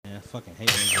fucking hate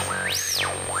it. Hey,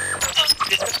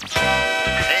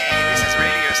 this is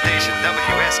radio station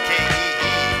WSKEE.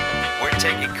 We're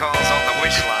taking calls on the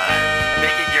wish line,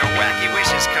 making your wacky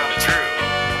wishes come true.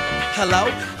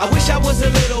 Hello? I wish I was a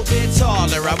little bit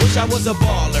taller. I wish I was a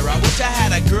baller. I wish I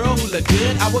had a girl who looked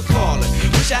good, I would call her.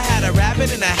 Wish I had a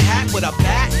rabbit in a hat with a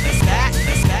bat and a stat and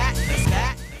a stat and a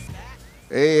stat.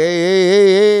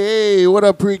 Hey, what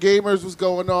up, pre-gamers? What's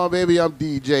going on, baby? I'm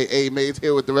DJ A-Maze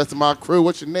here with the rest of my crew.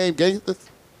 What's your name, gangsters?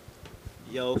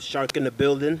 Yo, Shark in the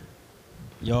building.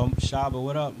 Yo, Shaba,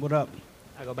 what up? What up?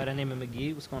 I go by the name of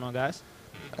McGee. What's going on, guys?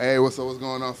 Hey, what's up? What's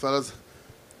going on, fellas?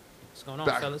 What's going on,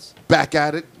 fellas? Back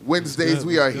at it. Wednesdays, good,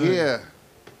 we are good. here.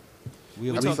 We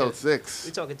Episode 6.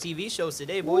 We talking TV shows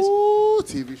today, boys. Ooh,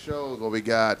 TV shows. What we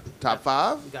got? Top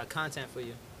 5? We got content for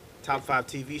you. Top 5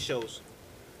 TV shows.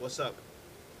 What's up?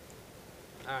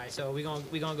 All right, so we gonna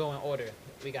go in order.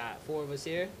 We got 4 of us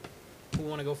here. Who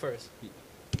want to go first?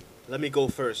 Let me go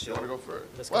first, You yo. want to go first?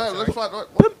 Let's go, Well, let's sorry. find,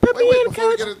 Put me in, before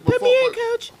we coach. get in, Put me in,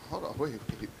 coach. Hold on, wait.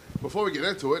 Before we get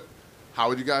into it, how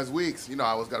were you guys' weeks? You know, I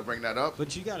always got to bring that up.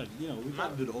 But you gotta, we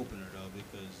gotta do the opener though,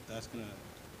 because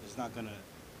it's not gonna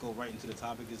go right into the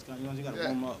topic. It's gonna, you gotta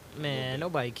warm up. Man,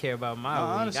 nobody care about my No, week.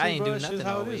 honestly, I ain't bro, do it's just nothing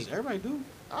how all it is. week. Everybody do.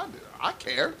 I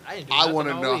care. I didn't do I nothing want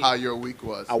to all know week. how your week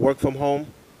was. I work from home,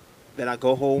 then I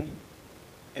go home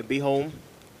and be home,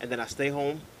 and then I stay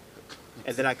home,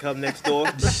 and then I come next door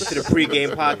to the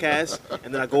pregame podcast,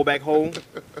 and then I go back home,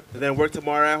 and then work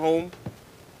tomorrow at home.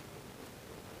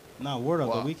 Nah, word up,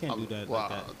 Wow, but we can't do that Wow,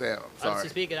 like that. damn. Honestly Sorry.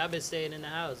 speaking, I've been staying in the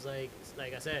house. Like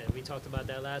I said, we talked about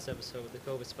that last episode with the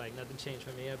COVID spike. Nothing changed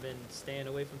for me. I've been staying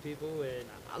away from people, and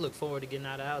I look forward to getting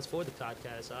out of the house for the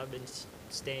podcast. So I've been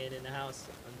staying in the house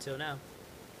until now.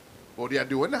 What do you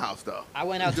do in the house, though? I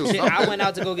went out You to do I something. went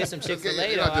out to go get some Chick-fil-A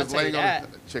You're though. not I'll just tell you laying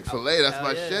on that. Chick-fil-A. That's Hell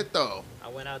my yeah. shit, though. I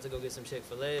went out to go get some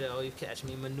Chick-fil-A though. You catch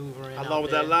me maneuvering. How out long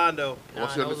was there. that line, though?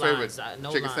 What's Nah, your no favorite? lines. No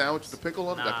Chicken lines. sandwich, the pickle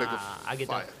on it? That pickle I get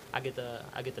fire. I get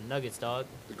the nuggets, dog.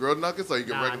 The grilled nuggets, or you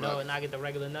get Nah, regular no, nuggets? and I get the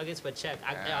regular nuggets. But check,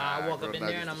 I Ah, walk up grilled in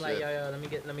there and I'm nuggets like, is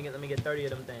yo, let me get 30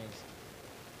 of them things.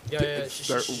 Yo,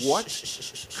 What?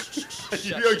 Shh,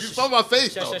 You saw my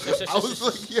face, though. I was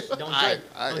like, yeah.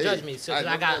 Don't judge me. So 'cause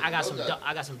I got some.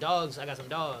 some dogs. I got some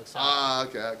dogs. So Ah,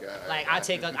 okay. like I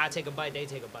take a bite, they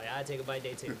take a bite. I take a bite,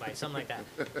 they take a bite. Something like that.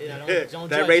 You know, don't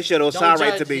That judge. ratio don't sound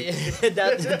right to judge. me.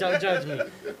 Don't judge me.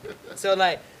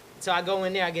 So I go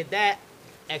in there, I get that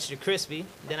extra crispy.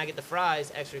 Then I get the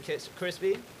fries extra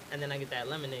crispy, and then I get that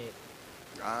lemonade.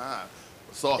 Ah,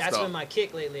 sauce, That's though. been my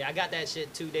kick lately. I got that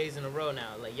shit 2 days in a row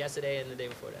now. Like yesterday and the day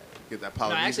before that. Get that No,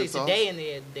 Polynesian actually sauce. today and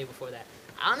the day before that.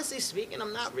 Honestly speaking,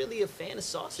 I'm not really a fan of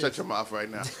sauces. Shut your mouth right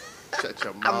now. Shut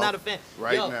your mouth. I'm not a fan.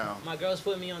 Right Yo, now. My girl's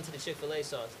put me onto the Chick-fil-A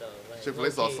sauce though. Like,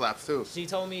 Chick-fil-A sauce low-key. slaps, too. She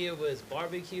told me it was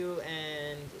barbecue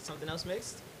and something else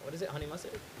mixed. What is it? Honey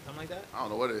mustard? Something like that? I don't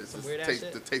know what it is. Some It's weird-ass taste,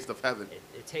 shit. the taste of heaven.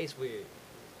 It tastes weird.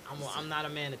 I'm not a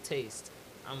man of taste.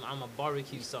 I'm a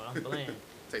barbecue sauce. I'm bland.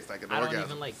 Tastes like an I don't orgasm.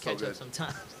 even like So ketchup good.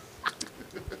 sometimes.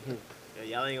 Yeah,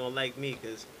 y'all ain't gonna like me,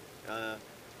 because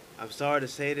I'm sorry to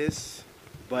say this,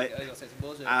 but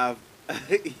I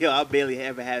barely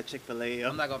ever had Chick-fil-A. Yo.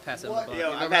 I'm not gonna pass it What? on the Yo,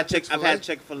 buck. You I've never had had Chick-fil-A?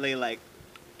 Chick-fil-A like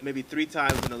maybe 3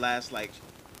 times in the last like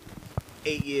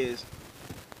 8 years.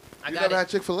 I You got never it. had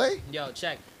Chick-fil-A? Yo,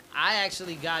 check. I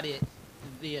actually got it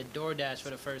via DoorDash for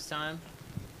the first time,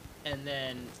 and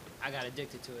then I got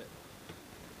addicted to it.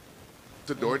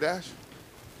 To DoorDash?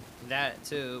 That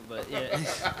too, but yeah.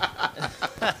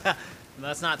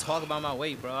 Let's not talk about my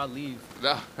weight, bro. I'll leave.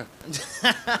 No.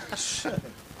 That's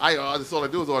all I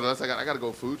do is order. Unless I gotta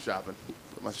go food shopping.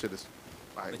 My shit is.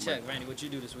 But check, Randy, what you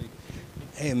do this week?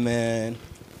 Hey, man.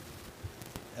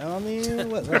 I mean,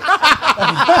 what? Hey,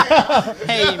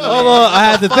 man. Hold on, I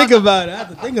had to think about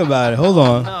it. Hold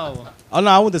on. No. Oh no,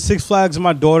 I went to Six Flags with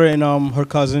my daughter and her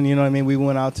cousin. You know what I mean? We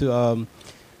went out to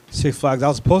Six Flags. I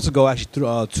was supposed to go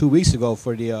actually 2 weeks ago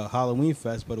for the Halloween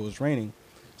fest, but it was raining,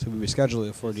 so we rescheduled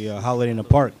it for the holiday in the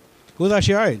park. It was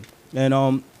actually alright,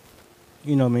 and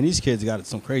you know, man, these kids got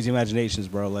some crazy imaginations,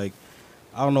 bro. Like,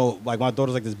 I don't know, like my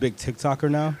daughter's like this big TikToker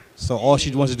now, so all she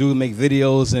wants to do is make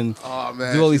videos and Oh,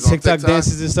 man. do all these she's on TikTok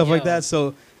dances and stuff like Yo. that.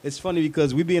 So it's funny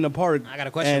because we be in the park. I got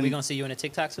a question. and We gonna see you in a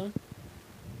TikTok soon?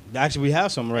 Actually, we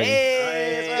have some already.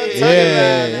 Hey,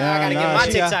 Yeah, I gotta nah, get my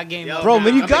she got- TikTok game Yo, up. Bro,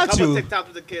 man, you I'm got a couple to. TikToks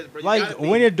with the kids, bro. You Like gotta be.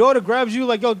 when your daughter grabs you,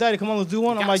 like, yo, daddy, come on, let's do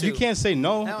one. I'm Got like, you to. can't say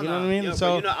no. Hell You know no. what I mean? Yo, bro,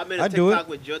 So you know, I'm in a I do TikTok it.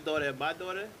 with your daughter and my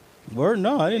daughter. Word?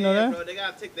 No, I didn't know Yeah, that. bro, they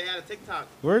had a TikTok.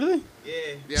 Really? Yeah.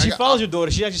 Yeah, She I got- follows your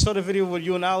daughter. She actually saw the video with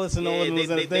you and Alice and all Yeah, of them was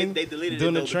that thing. they deleted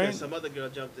doing it the though, train. because some other girl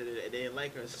jumped in it and they didn't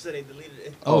like her, so they deleted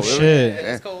it. Oh, really? shit.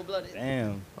 It's cold blooded.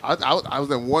 Damn. I was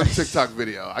in one TikTok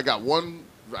video. I got one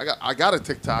I got a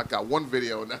TikTok. Got one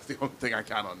video, and that's the only thing I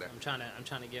count on there. I'm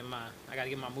trying to get I gotta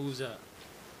get my moves up.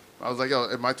 I was like, yo,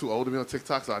 am I too old to be on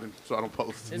TikTok? So I don't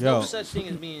post. There's Yo. no such thing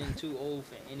as being too old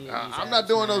for any of these. I'm not apps,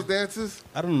 doing man. those dances,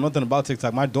 I don't know nothing about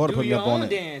TikTok. My daughter Do put me your up on own it.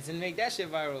 dance and make that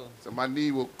shit viral. so my knee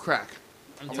will crack.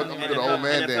 I'm I'm telling gonna you, do the man. old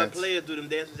man NFL dance. players do them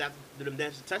dances after do them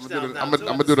dances I'm touchdowns now, gonna too. do the knee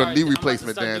I'm about to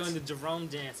replacement start dance. doing the Jerome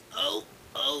dance. Oh.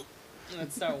 I'm gonna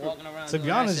start walking around. To doing be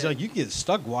that honest, shit. like you get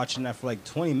stuck watching that for like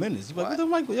 20 minutes. You're like, What?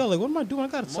 what am I, yo, like, what am I doing? I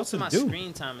got most of stuff my to do.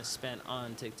 screen time is spent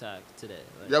on TikTok today.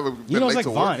 Like, You ever been You know, it's late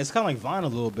like to work? Vine. It's kind of like Vine a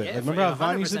little bit. yeah, Like, for remember how real,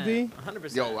 Vine used to be?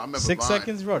 100%. Yo, I remember 6 Vine.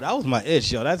 seconds, bro. That was my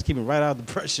itch, yo. That's keeping me right out of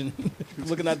depression.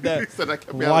 Looking at He that, said that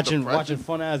kept me out of depression. watching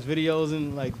fun ass videos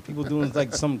and like people doing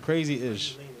like some crazy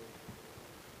ish.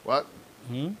 What?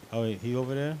 Oh, wait, he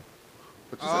over there?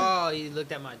 What you say? Oh, he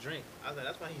looked at my drink. I was like,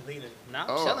 that's why he's leaning. Nah, I'm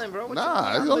Oh, chilling, bro. What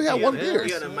nah, you, he only had looking one at? beer.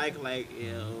 He on the mic like,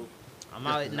 yo. I'm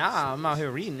out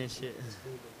here reading this shit.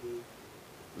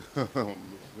 Man,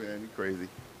 you crazy.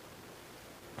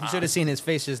 You should have seen his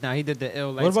face just now. He did the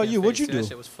ill. What about light-skinned you? What'd face, you too. do That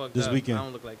shit was fucked this up. weekend? I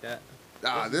don't look like that.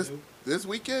 This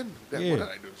weekend? Damn, Yeah. what did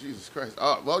I do? Jesus Christ.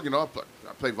 Oh, well, you know,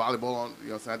 I played volleyball on,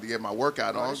 you know, so I had to get my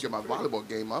workout on, get my volleyball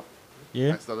game up.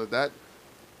 Yeah. I started that.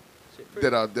 Shit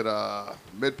pretty- Did a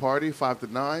mid party 5 to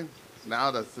 9.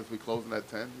 Now that's since we closing at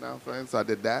 10 now, friends. So I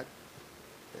did that.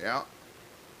 Yeah.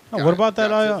 Oh, Got what it. about that?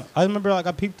 Got it. I remember like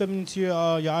I peeped up into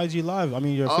your IG live. I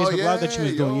mean your Oh, Facebook yeah, live that you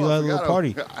was doing. yo, You I had a little forgot.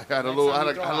 party. I had a little, I had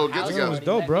a little get That together. was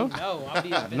dope, bro.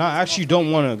 No, Actually, you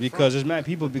don't want to because there's mad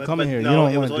people be coming here. You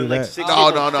don't want to do that.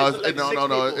 No,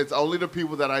 no. It's only the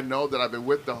people that I know that I've been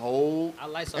with the whole I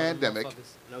like some pandemic.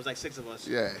 motherfuckers. There was like 6 of us.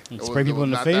 Yeah. Spray people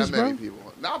in the not face, that many bro?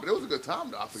 people. No, but it was a good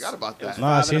time, though. I forgot about that. No,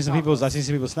 I seen some people's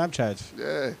Snapchats.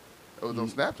 Yeah. It was on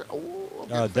Snapchat. Oh, I'm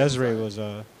getting Desiree famous.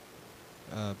 was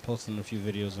posting a few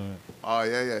videos on it. Oh,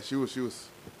 yeah. She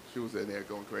was in there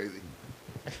going crazy.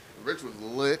 Rich was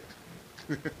lit.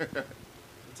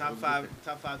 Top five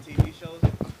TV shows.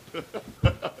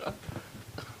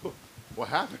 What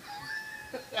happened?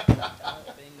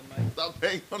 Stop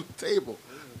banging on the table.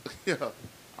 Yeah.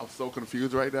 I'm so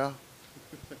confused right now.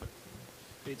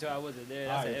 I wasn't there.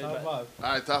 That's it. Everybody- All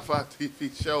right, top 5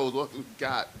 TV shows. What we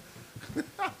got?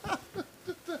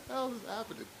 What the hell is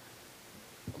happening?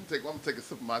 I'm gonna take a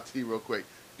sip of my tea real quick.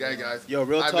 Okay, guys. Yo,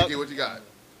 real All right, talk. Mickey, what you got?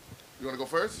 You wanna go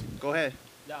first? Go ahead.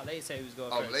 Nah, they say he was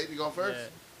going Oh, first. lady, going first? Yeah.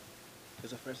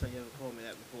 It's the first time you ever called me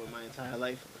that before in my entire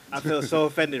life. I feel so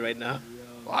offended right now.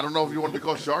 Well, I don't know if you want to be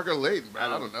called Shark or Lady,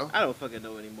 man. I don't know. I don't fucking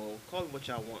know anymore. Call me what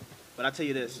y'all want. But I tell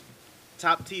you this.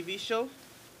 Top TV show,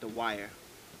 The Wire.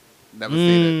 Never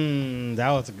seen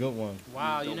That was a good one.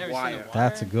 Wow, The you never Wire. seen The Wire?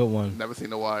 That's a good it. one. Never seen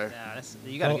The Wire. Nah, that's,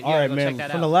 you Oh, gotta, you all gotta right, go man. check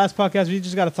that From the out. last podcast, we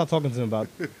just got to start talking to him about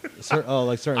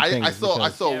certain things. I saw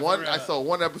because Yeah, for I real. saw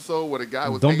one episode where the guy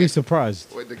was Don't be hanging,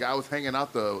 surprised. where the guy was hanging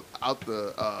out the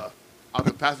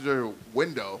passenger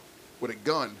window with a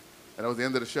gun, and that was the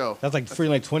end of the show. That's like free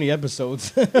like 20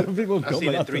 episodes. People I've seen going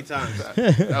it out 3 there. times.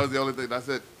 That was the only thing. That's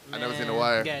it. I never seen The Man,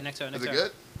 Wire. Yeah, next one. Is it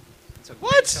good?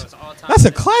 What? Show. It's all time. That's a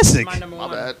It's classic. My number My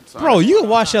one. bad. Sorry. Bro, you can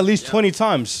watch it at least Yeah. 20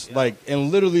 times, Yeah. like,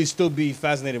 and literally still be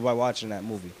fascinated by watching that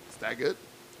movie. Is that good?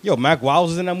 Yo, Mac Wiles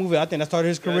was in that movie. I think that started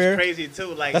his Yo, career. it's crazy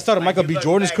too. Like That started Michael you B. look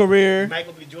Jordan's back, career.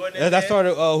 Michael B. Jordan. That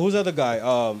started. Who's the other guy?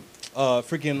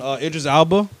 Freaking Idris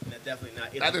Elba. Definitely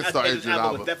not. That didn't start Idris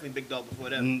Elba. was definitely Big Dog before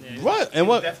them. Mm, What? And He was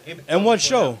what? definitely- And what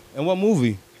show? And what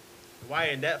movie? Why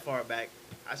ain't that far back?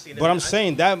 I seen. But I'm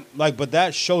saying that, like, but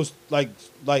that shows like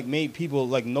made people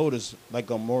like notice like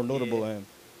a more notable Yeah. him.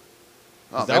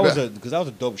 Oh, That was maybe because that was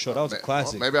a dope show. That was a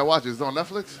classic. Maybe I watch it. It's on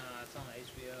Netflix. Nah, it's on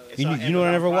HBO. You know what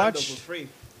I never watched? Free.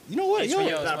 You know what? HBO Yo,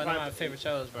 is It's not one of my private. favorite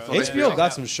shows, bro. So HBO check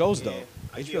got some shows though.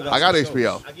 Yeah. HBO I got some shows.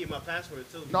 HBO. I give you my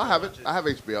password too. No, I have it. Watch I have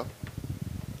HBO.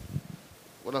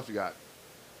 What else you got?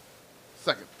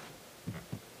 Second.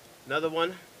 Another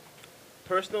one.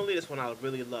 Personally, this one I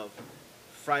really love.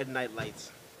 Friday Night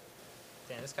Lights.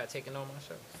 Damn, this guy taking over my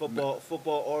show.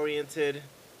 Football oriented,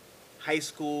 high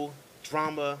school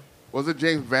drama. Was it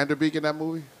James Vanderbeek in that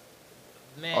movie?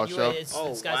 Man, Oh, you show? it's, Oh,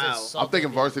 this guy's wow. insulting I'm thinking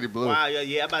me. Varsity Blue. Wow,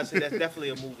 yeah, I'm about to say that's definitely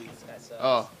a movie. This guy sucks.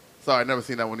 Oh, sorry, I never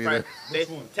seen that one either.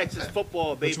 Texas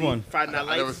football, baby. Which one? Friday Night I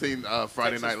Lights. never seen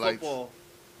Friday Texas Night Lights. Football.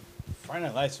 Friday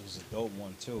Night Lights was a dope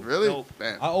one too. Really? Dope.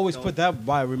 Damn. I always Dope. put that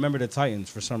by Remember the Titans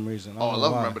for some reason. Oh, I don't know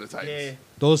love why. Remember the Titans. Yeah.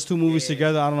 Those two movies Yeah.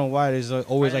 together. I don't know why. There's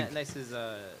always Friday like Night Lights is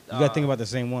you gotta think about the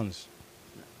same ones.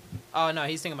 Oh no,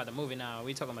 he's thinking about the movie now.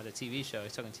 We talking about the TV show.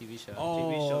 He's talking TV show.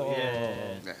 TV show, yeah.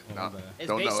 Yeah, Oh, no, my bad. It's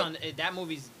don't based know on it. that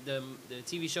movie's the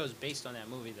TV show is based on that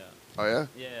movie though. Oh yeah.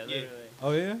 Yeah, literally.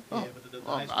 Oh yeah. Yeah, Oh, but the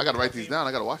oh, high school I gotta write football these team. down.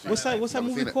 I gotta watch it. What's that Never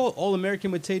movie seen it. called? All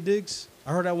American with Tay Diggs.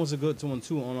 I heard that one's a good one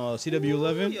too on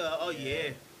CW11. Oh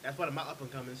yeah. That's one of my up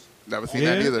and comings. Never seen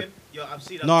Yeah? that either. Yo, I've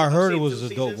seen. No, I I've heard it seen was 2 a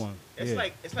dope seasons. one. It's Yeah.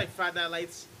 like Friday Night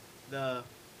Lights, the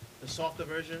softer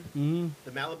version, Mm-hmm.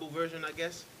 the Malibu version, I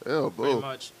guess. Ew, Pretty boo.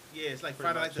 much. Yeah, it's like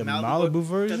Pretty Friday Night The the Malibu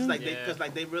version? Because like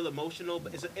Yeah. they real emotional,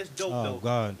 but it's dope Oh, though.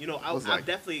 God. You know, What's I like-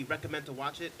 definitely recommend to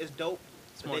watch it. It's dope.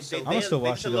 It's But more they, soapy. I'ma still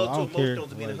watch just it, a though. little I too don't care, emotional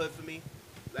to be in the like- hood for me.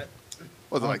 That,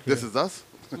 Was it I like don't This care. Is Us?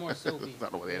 It's more soapy. I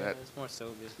don't want to hear that. It's more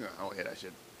soapy. Yeah, I don't want to hear that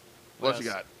shit. What What you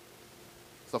else? got?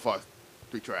 So far,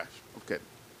 3 trash. I'm kidding.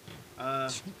 I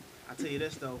tell you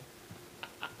this though.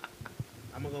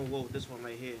 I'm gonna go with this one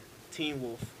right here. Teen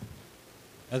Wolf.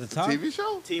 At the top? TV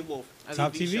show? Teen Wolf.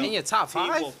 Top TV? show. In your top Teen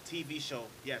 5? Wolf TV show.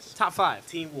 Yes. Top 5.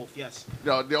 Teen Wolf. Yes.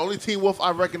 No, the only Teen Wolf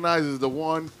I recognize is the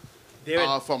one They're,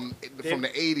 from the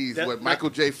 80s that- with Michael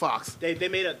J. Fox. they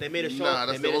made a show. Nah,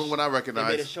 that's they the made a only one I They made a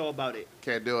recognize. show about it.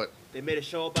 Can't do it. They made a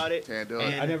show about it. Can't do it.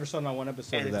 And- I never saw not one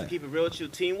episode And of to that. keep it real with you,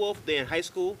 Teen Wolf, they're in high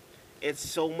school. It's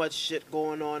so much shit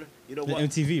going on. You know The what?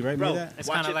 MTV, right? Bro, Made that? It's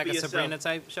Watch kind it of like for a yourself. Sabrina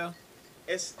type show.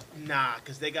 It's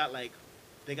cause they got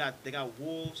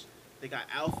wolves, they got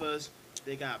alphas,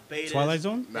 they got betas. Twilight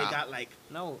Zone? They Nah. got like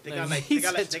No. they got he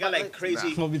like said they got like Twilight. crazy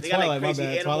Nah. Gonna be they got like Twilight, my crazy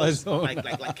bad. Twilight animals Zone.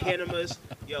 like canimas.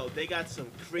 Yo, they got some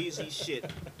crazy shit.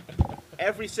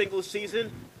 Every single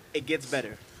season, it gets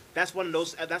better. That's one of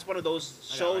those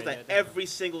shows right that here, every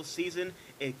single season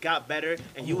it got better.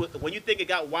 And when you think it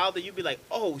got wilder, you'd be like,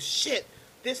 oh shit,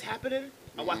 this happening?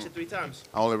 I watched it 3 times.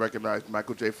 I only recognize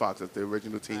Michael J. Fox as the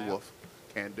original Teen Wolf.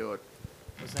 Can't do it.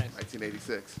 What's next?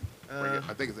 1986.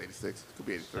 I think it's 86. Could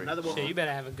be 83. Another one. Shit, you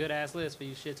better have a good ass list for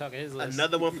you shit talking his list.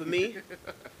 Another one for me,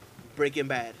 Breaking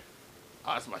Bad.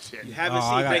 Oh, that's my shit. You haven't Oh, seen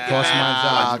I gotta Breaking cross Bad? mine out.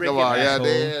 Watch Come Breaking on, Bad. yeah, Asshole.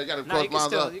 yeah, gotta Nah, cross you can mine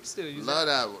still up. you can still use Love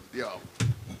that. that one, yo.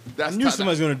 That's I knew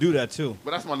somebody's going to do that, too.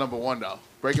 But that's my number 1 though.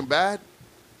 Breaking Bad,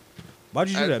 Why'd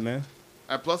you do And- that, man?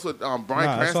 and plus with Brian Nah,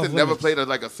 that's Cranston off never limits. played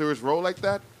like a serious role like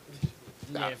that.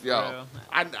 Yeah, for Yo,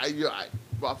 real.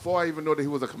 before I even know that he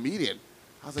was a comedian,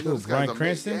 I was like, yo, Who, this guy's Bryan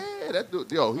amazing. Cranston? Yeah, that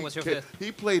dude, yo, What's your fifth?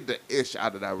 he played the ish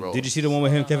out of that role. Did you see the one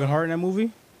with him, Kevin Hart, in that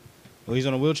movie? Where he's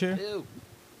on a wheelchair? Ew.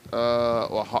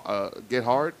 Get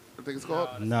Hard? I think it's called.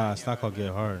 Nah, it's not called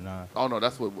Get Hard, nah. Oh no,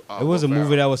 that's what. It was a Will movie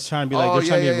Ferrell. that was trying to be like, Oh, they're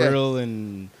trying yeah, to be yeah, yeah. real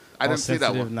and I all didn't see that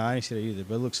sensitive. one. Nah, I didn't see that either,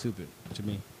 but it looked stupid to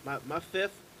me. My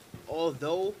fifth,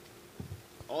 although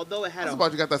it had I'm a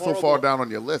surprised you got that so horrible- far down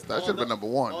on your list. That should have been although- number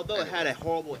 1. Although it had a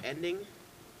horrible ending,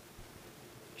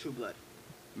 True Blood.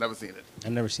 Never seen it.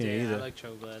 I've never seen it Yeah, I either. like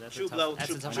True Blood. That's True a tough, Blood. that's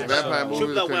True, a tough True show. Vampire Blood, movie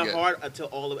True Blood couldn't went get. hard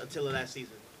until the last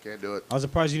season. Can't do it. I was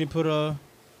surprised you didn't put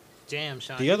Damn,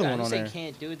 Sean. The you other got- one you on say there.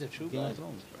 can't do it to True Game Blood. of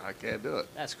Thrones. I can't do it.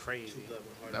 That's crazy. True Blood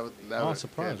went hard. That was, I'm can't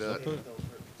surprised. do I it. put-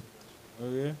 Oh,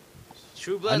 yeah?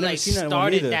 True I've Blood never like seen that one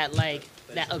started either.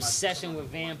 that obsession with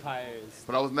vampires.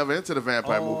 But I was never into the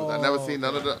vampire movies. I never seen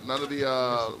none of the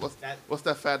That- what's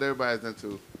that fad everybody's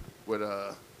into with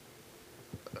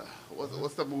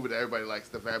what's the movie that everybody likes,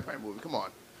 the vampire movie? Come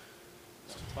on.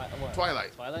 What?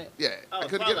 Twilight. Twilight? Yeah. Oh, I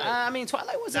couldn't Twilight. get I mean,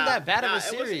 Twilight wasn't that bad of a Nah,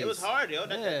 series. It was hard, yo. Yeah,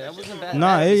 that shit wasn't was bad. hard.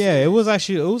 Nah, it was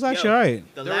actually Yo,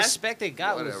 alright. The The last, respect it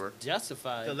got Whatever. was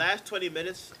justified. the last 20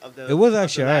 minutes of the It was of the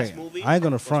actually last alright. movie I ain't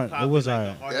gonna was front. It probably, was like,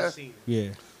 alright. the hardest Yeah? scene.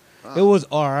 Yeah. It was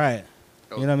alright. It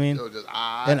You know what I mean? It was just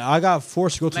And I got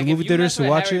forced to go to Like the if movie you theaters mess to with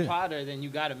watch Harry it. Potter, then you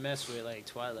gotta mess with like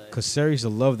Twilight. Because Sarah used to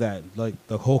love that. Like,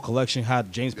 the whole collection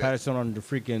had James Yeah. Patterson on the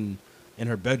freaking, in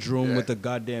her bedroom Yeah. with the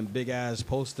goddamn big ass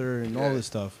poster and all Yeah. this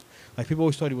stuff. Like, people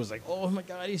always thought he was like, oh my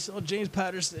God, he's still James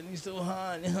Patterson. He's still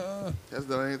hot. Hasn't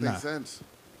done anything Nah. since.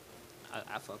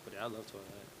 I fuck with it. I love Twilight.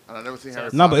 And I never seen So- Harry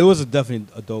No, but Potter. it was definitely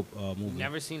a dope movie.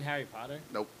 Never seen Harry Potter?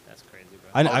 Nope. That's crazy,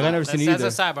 bro. I never seen it either.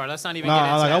 That's a sidebar. Let's not even Nah, get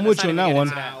into like, that. I'm with Let's you on not that even one.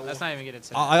 get into that. Let's not even get into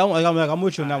that. I'm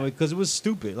with you on that Alright. one because it was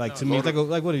stupid. Like, No. to me, it's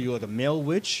like what are you, like a male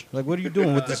witch? Like, what are you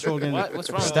doing with this fucking What? What's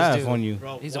wrong with this staff dude? on you?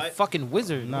 Bro, He's what? a fucking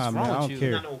wizard. Nah, What's man, wrong I with don't you?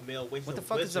 care. Not no male witch. What the no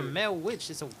fuck is a wizard. male witch?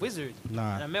 It's a wizard.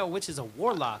 Nah. And a male witch is a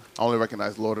warlock. I only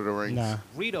recognize Lord of the Rings. Nah.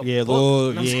 Read a Yeah, book.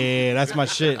 Lord. No, I'm saying- Yeah, that's my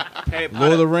shit. Harry Potter,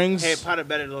 Lord of the Rings. Harry Potter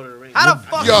better than Lord of the Rings. How the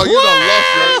fuck? Yo, you done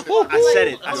lost your. I said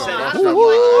it. I Hold on, said how it. do you like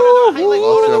Lord of the, how you like Lost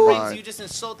Lord of the your Rings? mind. You just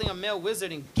insulting a male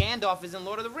wizard, and Gandalf is in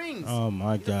Lord of the Rings. Oh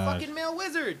my He's a God. fucking male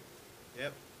wizard.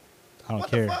 Yep. I don't What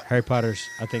the care. fuck? Harry Potter's,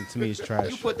 I think, to me, is You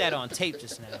trash. put that on tape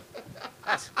just now.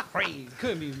 That's crazy.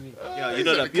 Couldn't be me. Yo, you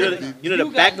know the got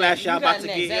backlash next. y'all You got about to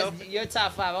next. get, yo. That's your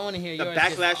top 5. I want to hear The yours.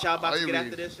 backlash y'all about Oh, to you get mean-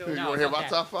 after this show. You No, wanna hear fuck my that.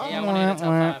 top 5? Yeah, I want to hear the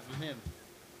top 5 from him.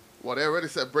 Well, they already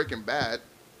said Breaking Bad,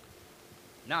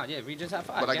 No, yeah, read your top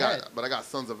 5. but I Go ahead. got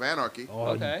Sons of Anarchy. Oh,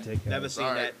 Okay. you dickhead. Never seen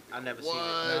Sorry. that. I never seen What?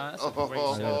 it. Nah, that's a great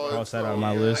show. Cross it's that out so of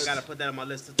my good. list. I gotta put that on my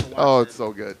list to watch. Oh, then. it's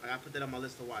so good. I gotta put that on my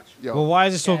list to watch. Yo, Well, why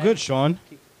is it so Yeah. good, Sean?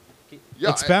 yo,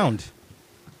 Expound.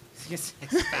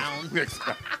 Expound.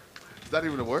 Is that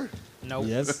even a word? Nope.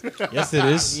 Yes, yes, it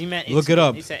is. You meant Look it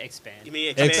up. He said expand. You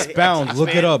mean Expound.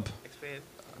 Look it up. Expand.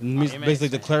 Means You meant basically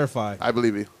to expand. clarify. I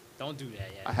believe you. Don't do that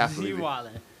yet. I have to You leave it.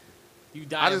 wildin'. You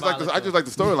I just like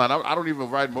the storyline. I don't even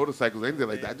ride motorcycles or anything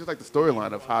like that. I just like the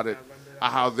storyline of how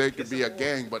they could be a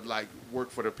gang but like work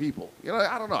for the people. You know,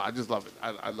 I don't know. I just love it.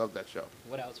 I love that show.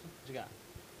 What else? What you got?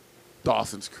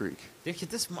 Dawson's Creek. I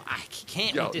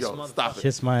can't Yo, with this yo, motherfucker. stop it.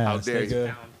 Kiss my How ass, dare you.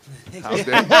 nigga. How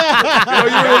dare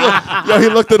you? Yo, he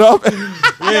looked it up. Yeah,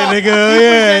 nigga.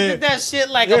 Presented Yeah. that shit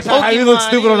like Yeah, a trying to have you Pokemon. look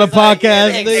stupid He on the was like,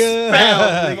 podcast, yeah, nigga.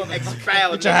 Expound.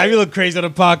 Trying to have you look crazy on the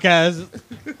podcast.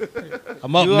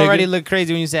 I'm up, You nigga. already look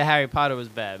crazy when you said Harry Potter was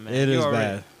bad, man. It You is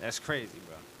already- bad. That's crazy,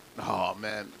 bro. Oh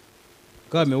man.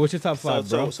 Go ahead, man. What's your top So, five,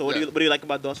 bro? what do you like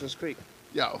about Dawson's Creek?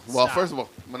 Yo, well, Stop. first of all,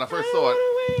 when I first saw it,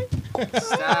 Oh,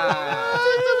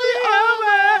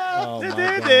 my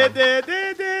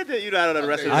God. You know how to the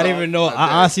rest of I didn't even know. I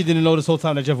honestly didn't know this whole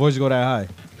time that your voice go that high.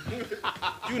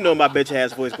 You know my bitch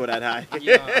ass voice go that high.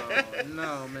 Yo,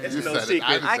 no, man. It's You no said it. secret.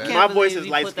 I didn't I say it. can't My believe voice is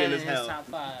you light put that skinned in as his hell. top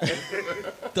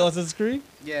five. Dawson's Creek?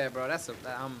 Yeah, bro, that's What?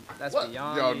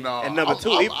 beyond. Yo, me. no. And number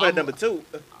two, he put it number two.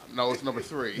 No, it's number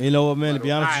 3. You know what, man? To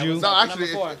be honest Alright, with you, what's No, up?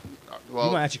 actually, Number you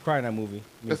well, might actually cry in that movie.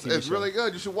 it's really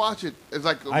good. You should watch it. It's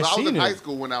like when I I was seen in it. high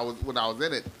school when I was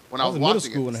in it. When I I was was in middle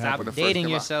watching school when it. it Stop happened. when it first dating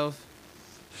came out. yourself.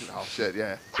 Oh shit!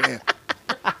 Yeah. Damn.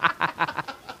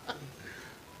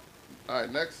 All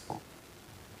right, next.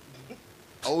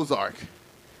 Ozark.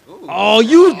 Oh,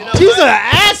 you, know he's what? an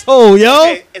asshole, yo.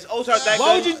 Okay, is Ozark that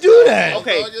Why good? would you do that?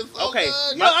 Okay, Oh, you're so okay.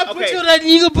 good. Yo, I put okay. you that.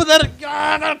 You can put that.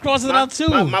 I gotta cross it out too.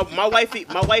 My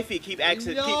wifey keep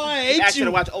asking, Yo, keep I hate asking you.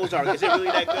 to watch Ozark. Is it really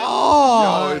that good?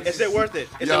 Oh, Yo, Is it worth it?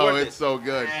 Is it Yo, worth it's it? so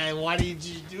good. man, why did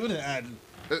you do that?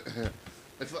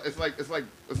 It's like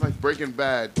Breaking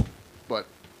Bad, but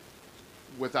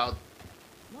without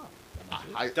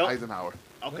Don't- Eisenhower.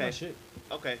 Okay, shit.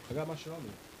 okay. I got my shit on me.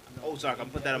 Ozark, I'm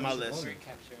put that on my list. Screen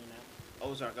capturing that.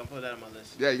 Ozark, I'm put that on my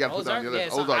list. Yeah, you gotta put that on Ozark, your yeah,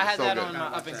 list. so Ozark I is had so that good. on my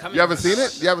up and coming. You haven't seen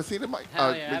it? You haven't seen it, Mike?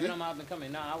 Hell yeah, I have Mickey? it on my up and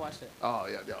coming. No, I watched it. Oh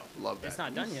yeah, yo, love that. It's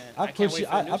not done yet. I can't put wait you.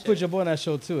 for the new I put shit. your boy on that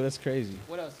show too. That's crazy.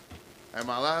 What else? And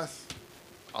my last,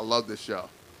 I love this show.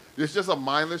 It's just a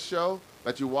mindless show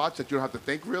that you watch that you don't have to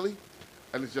think really,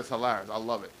 and it's just hilarious. I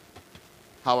love it.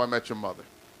 How I Met Your Mother.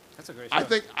 That's a great show.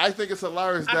 I think it's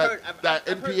hilarious I've that heard- I've that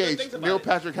heard good things NPH about Neil it.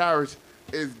 Patrick Harris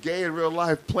is gay in real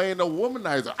life playing a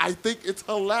womanizer. I think it's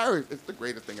hilarious. It's the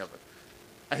greatest thing ever,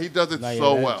 and he does it Nah, yeah,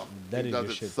 so that- well. that He is does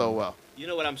your it shit, so man. well. You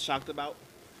know what I'm shocked about?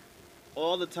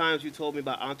 All the times you told me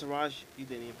about Entourage, you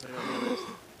didn't even put it on your list.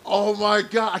 Oh my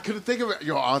god, I couldn't think of it.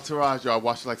 Yo, Entourage, yo, I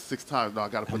watched it like 6 times. No, I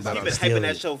gotta put that You've on. been Steal hyping it.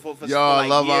 that show for Yo, like I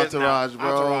love years Entourage, now.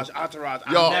 bro. Entourage.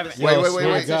 Yo, I've never wait, seen Yo, it. wait, swear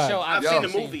wait. to God. Show I've Yo. seen the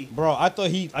movie. Bro, I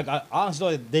thought I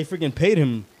honestly thought they freaking paid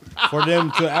him for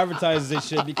them to advertise this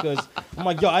shit because I'm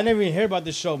like, yo, I never even heard about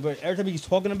this show, but every time he's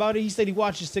talking about it, he said he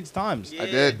watched it 6 times. Yeah. I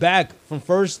did. Back from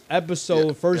first episode,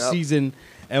 Yeah, first yep. season,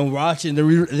 and watch it, and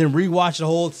then rewatch the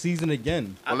whole season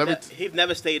again. Well, let me He've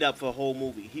never stayed up for a whole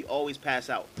movie. He always passed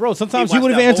out. Bro, sometimes He he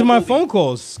wouldn't watched even that answer whole my movie. phone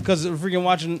calls because of freaking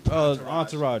watching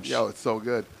Entourage. Yo, it's so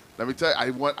good. Let me tell you,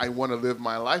 I want to live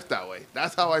my life that way.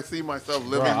 That's how I see myself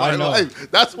living Bro, my I know. life.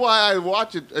 That's why I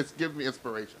watch it. It's giving me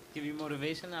inspiration. Give you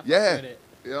motivation. I fuck Yeah. with it.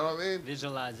 You know what I mean?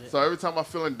 Visualize it. So every time I'm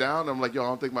feeling down, I'm like, yo, I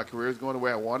don't think my career is going the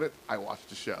way I want it. I watch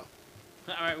the show.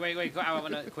 All right, wait. I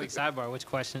want a quick sidebar.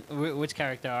 Which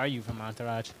character are you from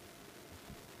Entourage?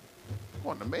 I'm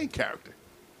on the main character,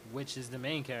 Which is the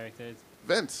main character?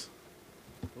 Vince.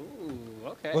 Ooh,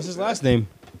 okay. What's his last name?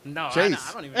 No, Chase.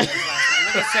 I don't even know his last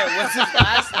name. Nigga said, what's his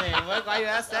last name? Why you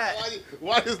ask that?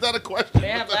 Why is that a question? They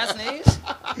have last names?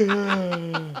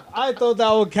 I thought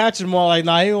that would catch him all like,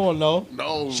 nah, he won't know.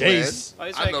 No, Chase. Oh,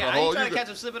 he's I trying know to, the how you whole- trying you to got- catch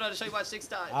him slipping on the show you watched 6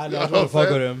 times? I You know, know I'm what gonna I'm fuck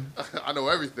with saying? him. I know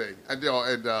everything. And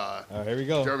Here we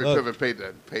go. Jeremy Look.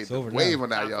 Piven paid It's the over wave now. on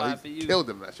that, Top yo. 5 for He you. killed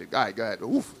him that shit. Go ahead.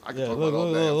 Oof. I can Yeah, talk look, about all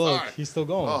look, day. I'm look, sorry. he's still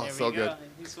going. Oh, There we so go. good.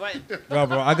 He's sweating.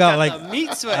 Bro, I got like, the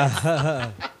meat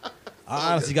sweat.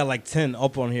 I honestly got like 10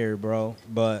 up on here, bro.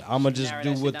 But I'm gonna just narrow do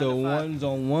that shit with down the to 5. ones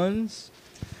on ones.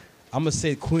 I'm gonna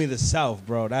say Queen of the South,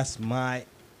 bro. That's my.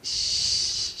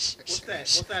 What's that?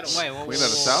 What's that on? Wait, Queen of the whoa.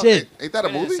 South? Shit. Ain't that a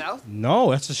Queen of the movie? South?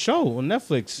 No, that's a show on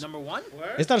Netflix. Number 1?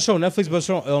 It's not a show on Netflix, but it's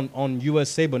a show on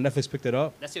USA, but Netflix picked it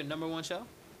up. That's your number 1 show?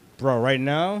 Bro, right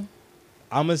now,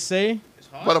 I'm gonna say. It's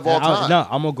hard. But of all time. No,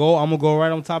 I'm gonna go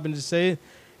right on top and just say it.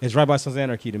 It's Right by Sons of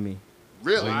Anarchy to me.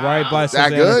 Really? Like, Right by That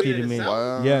Sons of good? Anarchy to me.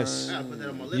 Wow. Yes. I gotta put that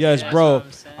on my list. Yes, That's bro. what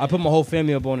I'm saying. I put my whole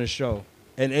family up on this show,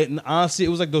 and honestly, it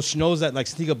was like those shows that like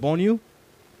sneak up on you.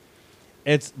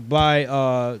 It's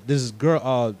by this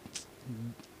girl.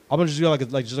 I'm gonna just do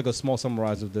like a small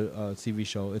summarize of the TV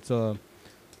show. It's a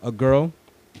girl.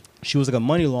 She was like a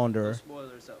money No launderer.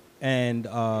 spoilers, though. and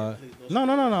no,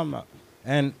 I'm not.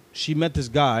 And she met this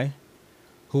guy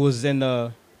who was in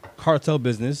the cartel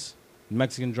business,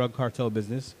 Mexican drug cartel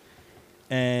business,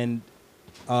 and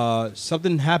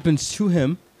something happens to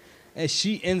him, and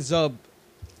she ends up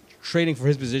trading for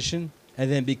his position,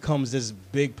 and then becomes this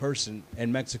big person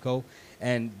in Mexico.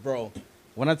 And bro,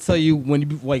 when I tell you,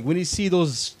 when you see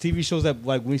those TV shows that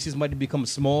like when you see somebody become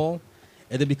small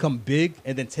and then become big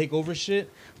and then take over shit,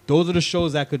 those are the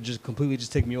shows that could just completely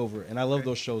just take me over. And I love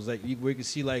those shows where you can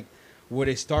see like where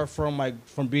they start from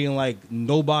being like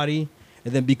nobody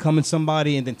and then becoming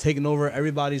somebody and then taking over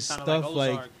everybody's Kinda stuff. like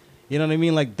Like, Ozark. you know what I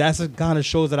mean? Like that's the kind of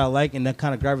shows that I like and that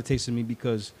kind of gravitates to me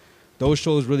because those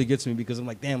shows really get to me because I'm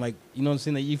like, damn, like, you know what I'm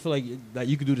saying? Like you feel like that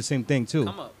you could do the same thing too.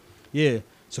 Come up. Yeah.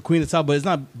 So Queen of the South, but it's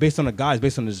not based on a guy, it's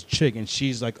based on this chick and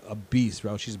she's like a beast,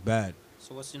 bro. She's bad.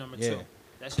 So what's your number Yeah. 2?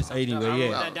 That shit sounds Anyway, dope. I yeah.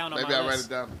 wrote that down on Maybe my I write list. it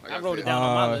down. I gotta wrote see it down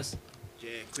on my Uh, list. Yeah,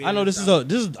 Queen I of know the this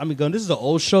South. is this is an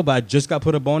old show, but I just got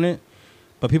put up on it.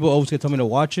 But people always get tell me to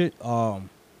watch it.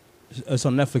 It's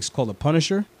on Netflix called The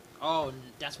Punisher. Oh,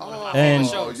 that's one of my And-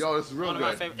 favorite shows. Yo, it's real One of my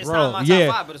good. favorite. It's Bro, not in my top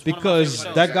yeah, 5, but it's one of my because favorite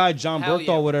shows. that guy John Hell Berthal,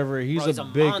 yeah. whatever, he's Bro, a he's a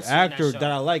big monster in that actor show.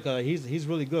 that I like. He's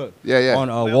really good. Yeah, yeah. On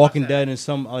watch Walking that. Dead and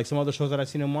some other shows that I've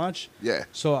seen him watch. Yeah.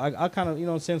 So I kind of, you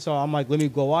know what I'm saying? So I'm like, let me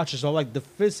go watch it. So like the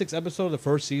 5th, 6th episode of the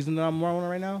first season that I'm on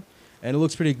right now, and it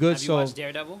looks pretty good. Have you So watched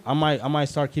Daredevil? I might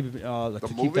start keeping to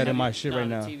keep movie? that in my Have shit you- right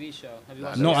no, now. the TV show. Have you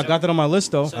watched No, the I show? got that on my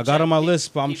list though. So I got it on my check-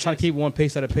 list, but I'm keep trying to this. keep one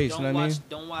pace at a pace. Don't You know what I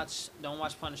watch, mean? don't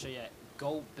watch Punisher yet.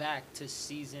 Go back to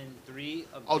season 3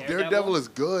 of Oh, Daredevil is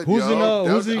good. Who's yo. in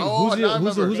who's Daredevil- the oh, who's now I the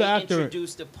who's the remember. who's the actor?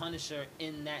 Introduced the Punisher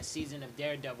in that season of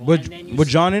Daredevil. With and then you with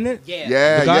see- John in it? Yeah.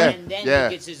 Yeah, The guy? yeah, And then yeah.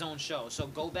 he gets his own show. So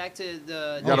go back to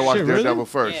the. You gotta Oh, watch shit, really? Daredevil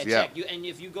first. Yeah. check. And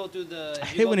if you go through the. I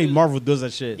hate when Marvel does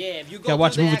that shit. Yeah, if you go Gotta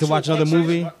watch through a the movie to actual watch another extras,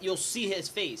 movie. you'll see his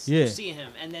face. Yeah. You'll see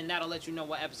him, and then that'll let you know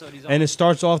what episode he's on. And it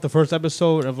starts off the first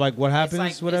episode of like what happens,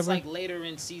 it's like, whatever. It's like later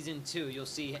in season 2, you'll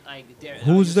see like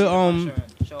Who's the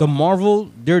the Marvel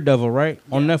Daredevil, right?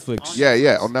 On Yeah, Netflix. on Yeah,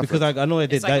 yeah, on Netflix. Because I know that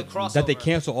they It's like a that they crossover.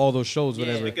 cancel all those shows,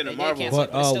 whatever. Speaking of Marvel.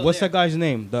 But what's that guy's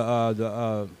name?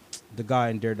 The guy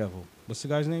in Daredevil. What's the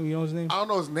guy's name? You know his name? I don't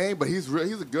know his name, but he's a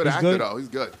good He's actor good? though. He's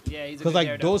good. Yeah, he's a Because good like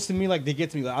Daredevil. those to me, like they get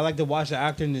to me. Like, I like to watch the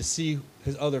actor and to see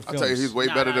his other I'll films. tell you, he's way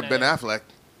Nah, better nah, than nah, Ben nah. Affleck.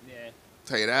 Yeah.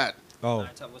 Tell you that. Oh, All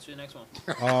right, what's your next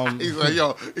one? He's like,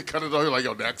 yo, he cut it off. He's like,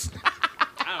 yo, next.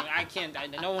 I can't.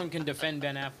 No one can defend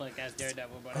Ben Affleck as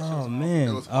Daredevil, but oh It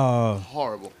man. was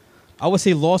horrible. I would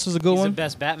say Lost is a good he's one. the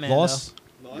best Batman. Lost.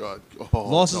 Yo, oh,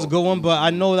 Lost is no. a good one, but I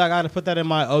know that I gotta put that in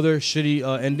my other shitty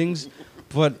endings.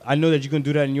 But I know that you can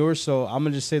do that in yours, so I'm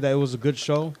gonna just say that it was a good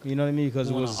show. You know what I mean? Because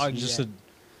it You wanna was argue just that.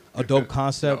 a dope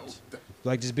concept. No.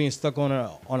 Like just being stuck on an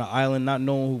island, not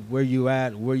knowing where you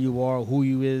at, where you are, who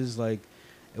you is. Like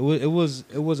it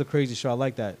was a crazy show. I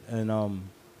like that. And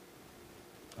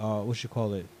what you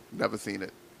call it? Never seen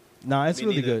it. Nah, it's Me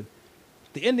really neither. good.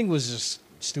 The ending was just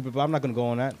stupid, but I'm not gonna go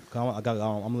on that. I'm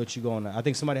gonna let you go on that. I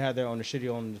think somebody had that on the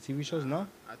shitty on the TV shows. No,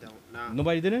 I don't. Nah.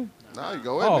 nobody didn't. Nah, you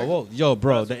go in Oh there. well, yo,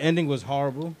 bro, the ending was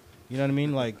horrible. You know what I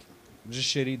mean? Like,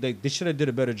 just shitty. They should have did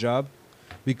a better job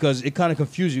because it kind of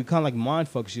confused you, kind of like mind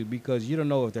fucks you because you don't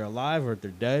know if they're alive or if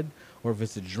they're dead or if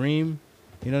it's a dream.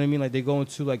 You know what I mean? Like they go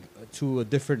into like to a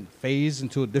different phase,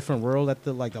 into a different world at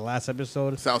the last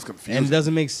episode, Sounds confusing. and it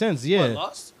doesn't make sense. Yeah, What,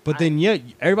 Lost? but then yet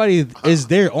everybody is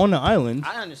there on the island.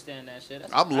 I understand that shit.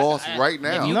 I'm lost right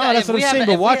now. if you No, got- that's if what we I'm have- saying. if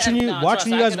But we watching have- you, nah,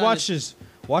 watching you trust, I guys can watch this,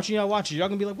 watching y'all watch it, y'all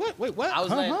gonna be like, what? Wait, what? I was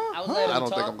letting I don't him think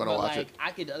talk, I'm gonna but, watch like, it.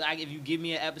 I could, if you give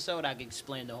me an episode, I could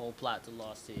explain the whole plot to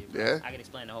Lost to you. Bro. Yeah? I could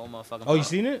explain the whole motherfucking. Oh, you plot.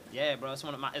 seen it? Yeah, bro. It's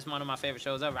one of my favorite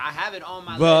shows ever. I have it on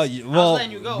my Well, list. I well, was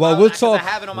letting you go. well, I, we'll 'cause talk. I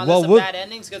have it on my well, list we'll- of bad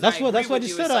endings. Cause That's I what. That's agree what with I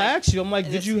just you. said. It's I like- asked you. I'm like,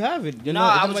 and did it's- you have it? You No, know,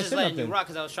 I nobody was just said letting you nothing. rock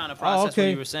because I was trying to Oh, process okay.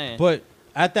 what you were saying. But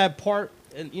at that part,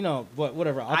 and you know, but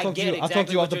whatever. I'll I talk to get you. exactly I'll talk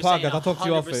to you what off the you're saying, podcast. I'll talk to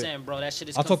you off it. 100%, bro. That shit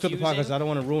is I'll talk to the confusing. podcast. I don't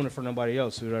want to ruin it for nobody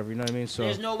else or whatever. You know what I mean? So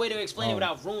There's no way to explain it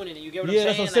without ruining it. You get what yeah, I'm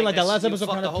that's saying? what I'm saying. Like that last you episode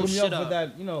fucked kind the of whole threw me shit off with up.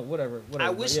 that. You know, whatever. I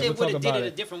But wish yeah, they we'll would talk have did about it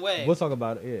a different way. We'll talk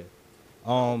about it.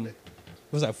 Yeah.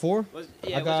 Was that 4? Yeah, I what's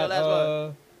your got. last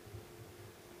one?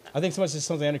 I think somebody said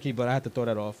Sons of Anarchy, but I had to throw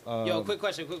that off. Yo, quick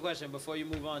question before you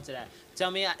move on to that. Tell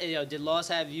me, did Lost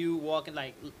have you walking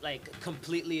like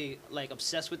completely like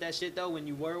obsessed with that shit though when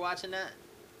you were watching that?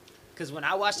 Because when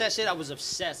I watched that shit, I was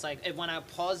obsessed. Like when I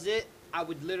paused it, I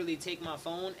would literally take my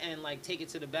phone and like take it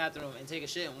to the bathroom and take a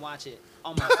shit and watch it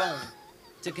on my phone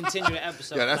to continue the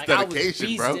episode. Yeah, that's like,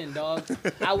 dedication, bro. I was beasting, dog.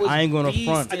 I was I ain't gonna beasting.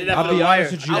 front. I did that I'll for be The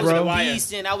honest Wire. with you, I was bro.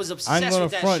 beasting. I was I obsessed ain't gonna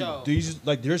with that front. show.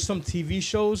 Like there's some TV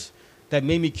shows that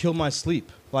made me kill my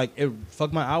sleep. Like it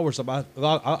fucked my hours up.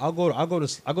 I'll go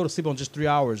to sleep on just 3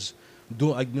 hours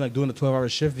doing a 12-hour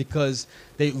shift because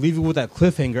they leave you with that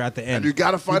cliffhanger at the end. And you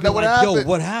gotta You'd find be out what like, happened. Yo,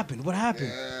 what happened? What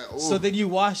happened? Yeah, So ooh. then you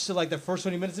watch to like the first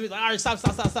 20 minutes of it. Like, all right, stop.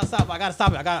 I gotta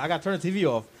stop it. I gotta turn the TV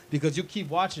off because you keep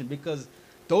watching because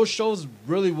those shows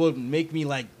really would make me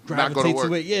like Not go to gravitate to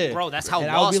work. it. Yeah, Bro, that's how And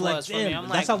I would Lost be like, was for me. damn, I'm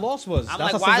that's like- how Lost was. I'm That's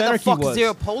like, how why Sons of the Anarchy fuck is was. there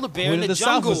a polar bear Queen in of the the South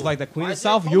jungle? was like that. Queen Why of the is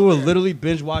there a South, you polar were bear? literally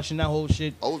binge watching that whole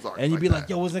shit. Ozark And you'd like be like, that.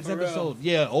 yo, what's next For real. episode?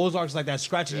 Yeah, Ozark's like that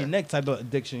scratching your Yeah. neck type of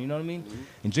addiction, you know what I mean?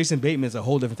 And Jason Bateman's a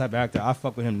whole different type of actor. I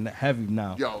fuck with him heavy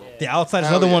now. Yo, The Outsider's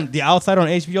Hell another yeah. one. The Outsider on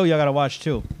HBO, y'all gotta watch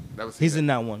too. never seen He's it. in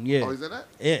that one, yeah. Oh, he's in that?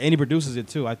 Yeah, and he produces it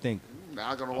too, I think.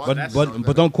 Now I'm gonna watch But it.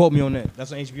 but don't quote me on that.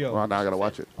 That's on HBO. Well, now I gotta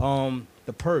watch it.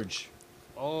 The Purge.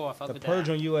 Oh, I fuck The with Purge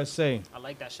that. on USA. I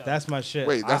like that show. That's my shit.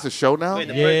 Wait, that's a show now? Wait,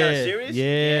 the yeah, Purge got a series?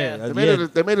 yeah, They made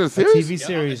it. They made it a a series. TV Yeah,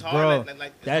 series, it's hard, bro.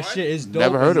 like, it's That hard. shit is dope.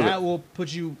 Never heard and of it. That will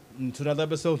put you into another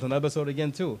episode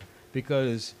again too,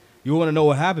 because you want to know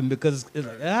what happened because it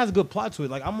has a good plot to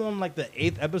it. Like I'm on like the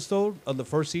 8th episode of the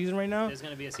first season right now. There's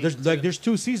gonna be a season There's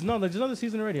 2 seasons. No, there's another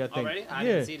season already. I think. already. I yeah,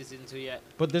 didn't see the season 2 yet.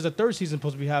 but there's a 3rd season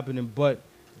supposed to be happening. But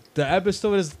the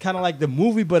episode is kind of like the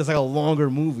movie, but it's like a longer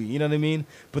movie. You know what I mean?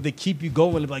 But they keep you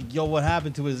going. Like, yo, what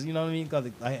happened to his? You know what I mean? Cause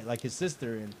like his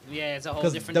sister and. Yeah, it's a whole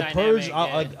Because different the dynamic. Purge,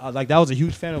 yeah. I like that was a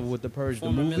huge fan of with the Purge,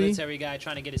 Former the movie. military guy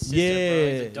trying to get his sister. Bro.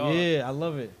 He's a Yeah, dog. yeah, I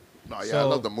love it. No, yeah, I So-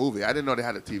 love the movie. I didn't know they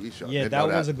had a TV show. Yeah, Didn't that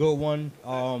know one's a good one.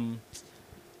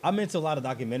 I'm into a lot of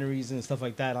documentaries and stuff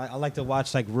like that. I like to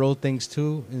watch like real things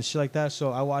too and shit like that.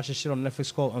 So I watch a shit on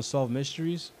Netflix called Unsolved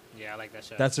Mysteries. Yeah, I like that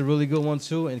show. That's a really good one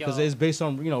too, and because Yo. it's based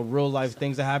on real life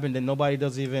things that happened, and nobody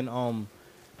does even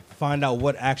find out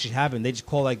what actually happened. They just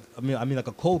call like I mean like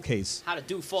a cold case. How the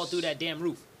dude fall through that damn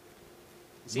roof.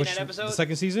 You seen Which- that episode? The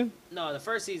second season? No, the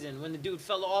first season when the dude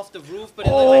fell off the roof, but it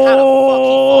looked like how the fuck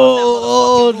he fall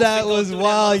Oh, off that motherfucking roof that and go was through that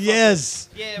wild. motherfucker. Yes.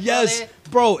 Yeah, bro, yes,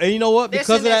 bro. And you know what? They're Because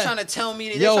sitting of there that, trying to tell me,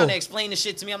 they're Yo. trying to explain the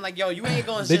shit to me. I'm like, yo, you ain't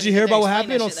going to did you hear about what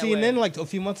happened on that CNN way. like a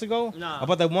few months ago? Nah.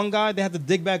 About that one guy they had to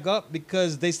dig back up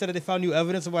because they said that they found new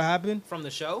evidence of what happened From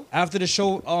the show? after the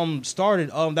show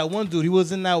started. That one dude, he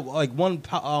was in that like one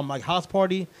like house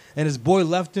party and his boy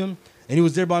left him and he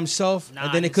was there by himself Nah, and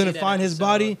I then they didn't see couldn't that find his episode.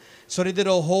 body, so they did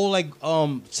a whole like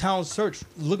town search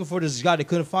looking for this guy. They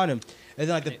couldn't find him, and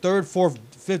then like the 3rd, 4th,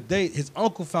 5th day, his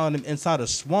uncle found him inside a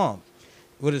swamp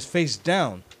with his face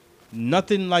down.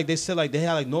 Nothing, like they said, like they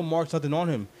had like no marks, nothing on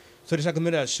him. So they tried to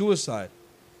commit a suicide.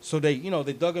 So they,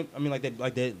 they dug him. I mean,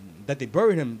 they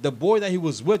buried him. The boy that he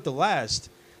was with, the last,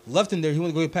 left him there. He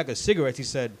went to go get a pack of cigarettes. He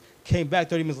said, came back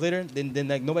 30 minutes later. Then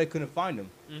like nobody couldn't find him.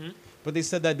 Mhm. But they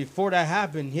said that before that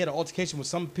happened, he had an altercation with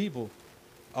some people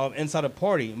inside a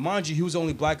party. Mind you, he was the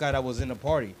only black guy that was in the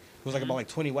party. It was like about like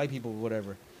 20 white people or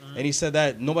whatever. And he said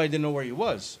that nobody didn't know where he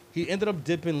was. He ended up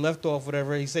dipping, left off,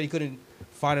 whatever. He said he couldn't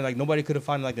find it. Like nobody could have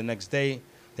found it like the next day.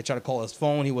 They tried to call his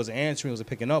phone. He wasn't answering. He wasn't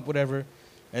picking up, whatever.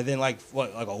 And then like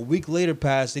a week later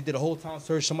passed. They did a whole town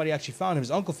search. Somebody actually found him.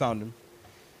 His uncle found him.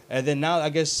 And then now I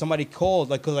guess somebody called,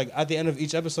 like, cause like at the end of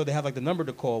each episode they have like the number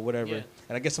to call, whatever. Yeah.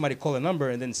 And I guess somebody called a number,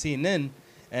 and then CNN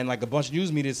and like a bunch of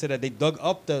news media said that they dug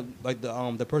up the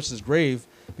person's grave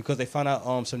because they found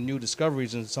out some new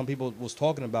discoveries, and some people was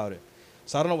talking about it.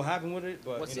 So I don't know what happened with it,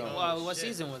 but What, you know. what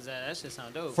season was that? That shit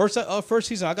sound dope. First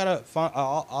season, I gotta find.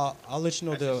 I'll let you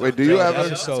know the. Wait, do you the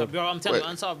ever- So, episode? bro, I'm telling you, Wait.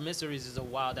 Unsolved Mysteries is a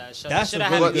wild ass show. That's That a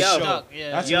should have really had good me show. stuck.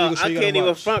 Yeah. That's a Yo, really good show I you gotta can't even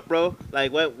watch. front, bro.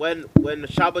 Like when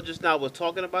Shaba just now was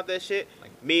talking about that shit,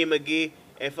 me and McGee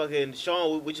and fucking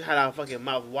Sean, we just had our fucking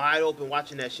mouth wide open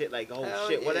watching that shit. Like, oh Hell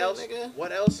shit, what yeah, else? nigga.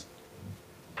 What else?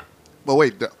 But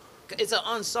wait, It's an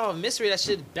unsolved mystery. That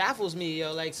shit baffles me,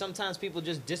 yo. Like sometimes people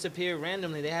just disappear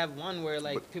randomly. They have one where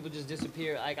like people just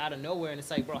disappear like out of nowhere, and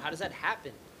it's like, bro, how does that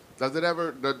happen? does it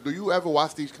ever? Do you ever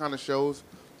watch these kind of shows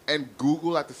and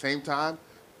Google at the same time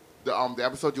the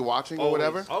episode you're watching or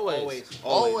whatever? Always.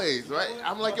 Always, right?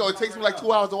 I'm like, yo, it takes me like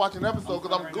 2 hours to watch an episode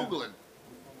because I'm Googling.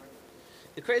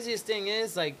 The craziest thing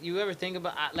is, like, you ever think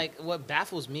about, like, what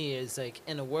baffles me is, like,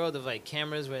 in a world of, like,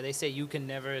 cameras where they say you can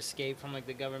never escape from, like,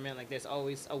 the government, like, there's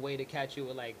always a way to catch you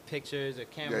with, like, pictures or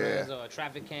cameras or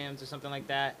traffic cams or something like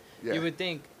that. Yeah. You would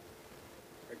think,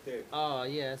 Right there. oh,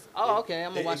 yes. Oh, okay,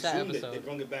 I'm going to watch that episode. They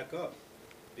brought it back up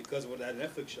because of that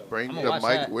Netflix show. Bring I'ma the watch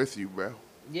mic that. with you, bro.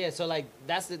 Yeah, so, like,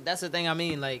 that's the thing I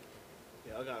mean. Like,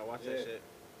 Yeah, I gotta watch that Yeah. shit.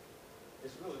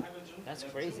 It's real. that's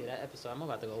crazy, that episode. I'm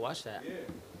about to go watch that. Yeah.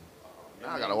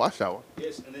 Now I gotta watch that one.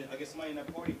 Yes, and then I guess somebody in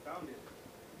that party found it.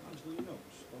 I'm just letting you know.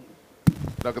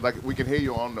 No, cause like we can hear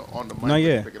you on the mic. Not We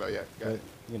yet. Pick it up, yeah. Got But, it.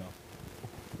 you know.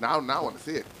 Now I want to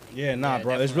see it. Yeah, nah, Yeah,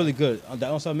 bro. It's definitely. really good.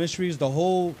 The Unsolved Mysteries, the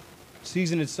whole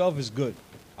season itself is good.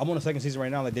 I'm on the second season right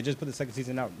now. Like, they just put the second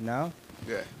season out now.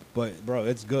 Yeah. But, bro,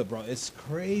 it's good, bro. It's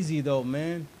crazy, though,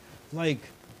 man. Like,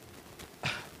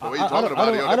 The way you talking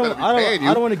about it, yo, they better be paying you.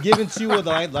 I don't want to give into you with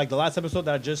like the last episode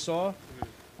that I just saw,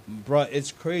 bro.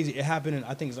 It's crazy. It happened in,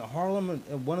 I think it's in Harlem,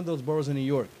 one of those boroughs in New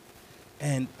York,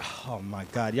 and oh my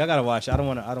God, y'all gotta watch it. I don't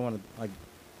want to like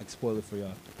spoil it for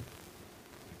y'all.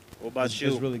 What about It's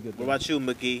you? really good, What though. about you,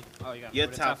 McGee? Oh, you got Your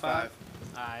for the top five.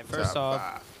 All right, first Top off,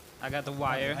 five. I got The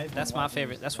Wire. That's my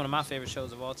favorite. That's one of my favorite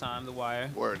shows of all time, The Wire.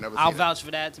 Word, never I'll seen it. vouch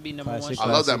for that to be number one. Classic. show.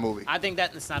 I love that movie. I think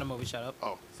that it's not a movie. Shut up.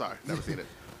 Oh, sorry, never seen it.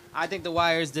 I think The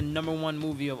Wire is the number one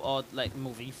movie of all,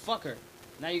 movie. You fucker.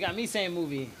 Now you got me saying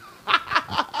movie.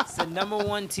 It's the number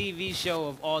one TV show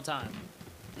of all time.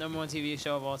 Number one TV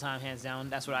show of all time, hands down.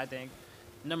 That's what I think.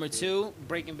 Number two,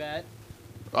 Breaking Bad.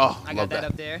 Oh, I love got that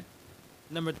up there.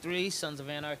 Number three, Sons of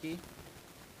Anarchy.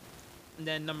 And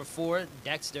then number four,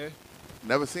 Dexter.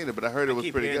 Never seen it, but I heard it I was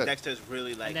keep pretty hearing good. Dexter's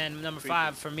really like. And then number creepy.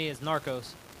 five for me is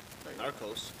Narcos.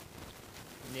 Narcos.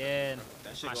 Yeah.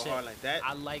 That shit my go shit. hard like that.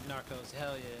 I like Narcos.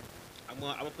 Hell yeah. I'm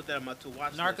gonna put that on my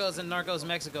to-watch list. Narcos and Narcos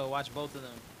Mexico. Watch both of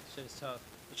them. Shit is tough.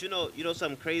 But you know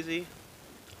something crazy?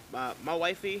 My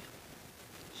wifey,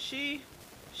 she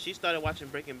started watching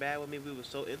Breaking Bad with me. We were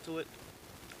so into it,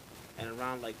 and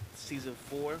around like season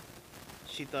 4,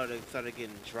 she started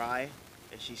getting dry,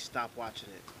 and she stopped watching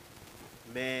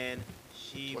it. Man,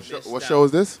 she What show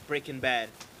is this? Breaking Bad.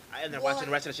 I ended up watching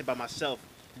the rest of that shit by myself.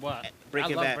 What?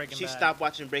 Breaking I love Bad. Breaking She Bad. stopped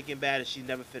watching Breaking Bad, and she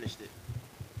never finished it.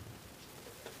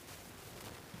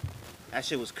 That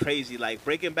shit was crazy. Like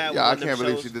Breaking Bad. Yeah, was I one of them can't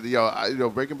believe shows- she did. Yo,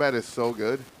 Breaking Bad is so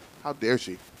good. How dare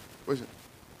she? Where's she?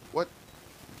 What?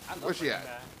 I love Where's she Breaking at?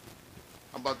 Bad.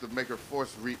 I'm about to make her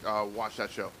force watch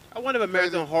that show. I wonder if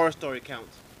American Horror Story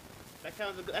counts. That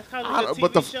counts. That's kind of a good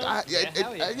But TV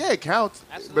show. Yeah, it counts.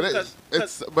 Absolutely.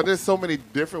 But there's so many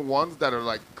different ones that are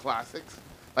like classics.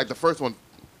 Like the first one,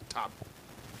 top,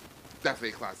 definitely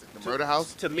a classic. The Murder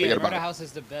House. to me, forget Yeah, about Murder it. House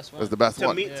is the best one. That's the best to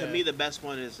one. me, Yeah. to me, the best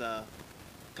one is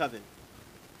Coven.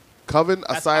 Coven,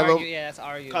 That's Asylum. that's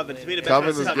arguable. Coven. To me, the best Coven one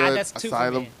is is Coven. good. That's two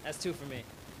Asylum. for me. That's two for me.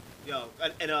 Yo,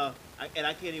 and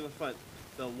I can't even front.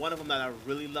 The one of them that I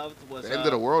really loved was The End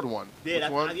of the World one. Yeah, Which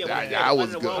that, one? yeah, that the was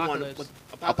End of the good. World one Apocalypse. was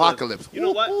Apocalypse. You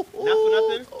know what? Ooh, Not for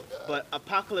nothing, so good. but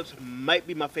Apocalypse might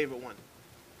be my favorite one.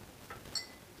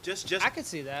 Just I could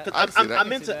see that. 'cause I can see that. I'm I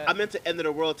can see that. into end of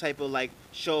the world type of like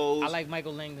shows. I like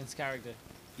Michael Langdon's character.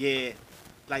 Yeah,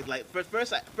 like first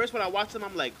when I watched him,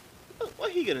 I'm like,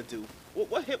 what he gonna do?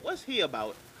 What's he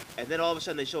about? And then all of a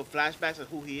sudden they show flashbacks of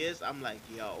who he is. I'm like,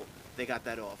 yo, they got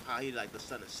that off. How he like the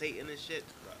son of Satan and shit.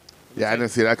 Yeah, I didn't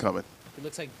see that coming. He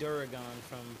looks like Duragon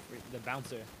from The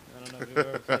Bouncer. I don't know if you've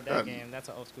ever played that game. That's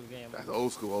an old school game. That's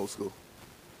old school, old school.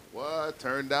 What?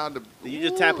 Turn down the. Did you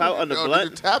just tap out on the Yo, blunt?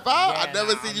 Did you tap out? Yeah, I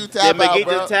never nah, seen you I'm- tap Did out, McGee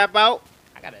bro. just tap out?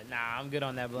 I gotta. Nah, I'm good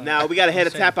on that blunt. Nah, we gotta hear the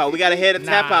Straight. tap out. We gotta hear the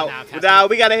tap Nah, out. pass Nah, me-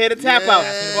 we gotta hear the tap Yeah, out.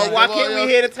 Well, why come can't on, we yo.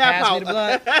 hear the tap Pass me out? the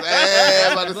blunt. Hey,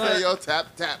 I'm about to Blunt. say, yo, tap,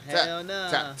 tap, Hell tap,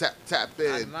 nah. tap, tap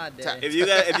Not in. my day. Tap. If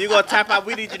you gonna tap out,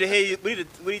 we need you to hear you. We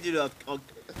need you to on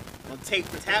tape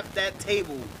tap that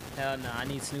table. Hell no, I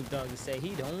need Snoop Dogg to say he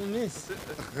don't miss.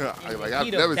 I'm In like, the I've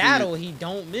heat never of seen battle, he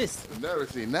don't miss. you. Never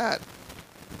seen that.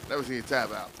 Never seen you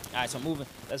tap out. All right, so moving.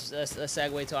 Let's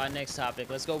segue to our next topic.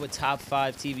 Let's go with top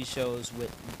 5 TV shows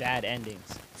with bad endings.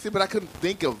 See, but I couldn't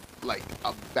think of like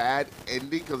a bad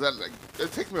ending because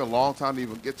it takes me a long time to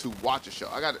even get to watch a show.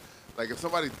 I got like if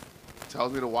somebody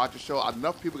tells me to watch a show,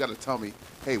 enough people got to tell me,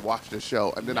 "Hey, watch this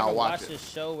show," and then You I'll never watch watched it. a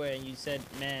show where you said,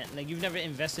 man, like you've never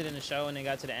invested in a show and then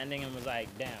got to the ending and was like,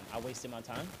 damn, I wasted my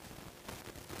time?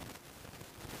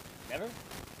 Ever?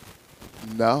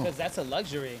 No. Because that's a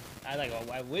luxury.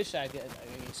 I wish I could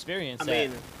experience I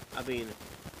that. mean,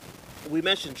 we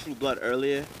mentioned True Blood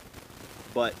earlier,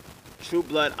 but True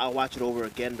Blood, I'll watch it over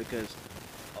again because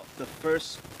the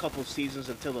first couple seasons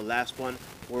until the last one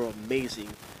were amazing.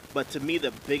 But to me,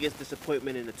 the biggest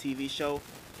disappointment in the TV show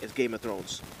is Game of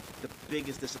Thrones. The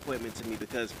biggest disappointment to me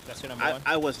because That's your number one?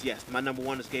 I was, yes, my number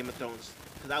one is Game of Thrones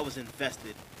because I was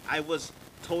invested. I was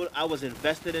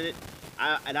invested in it,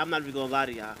 and I'm not even gonna lie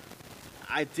to y'all.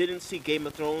 I didn't see Game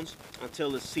of Thrones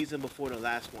until the season before the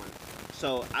last one.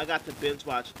 So I got to binge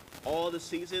watch all the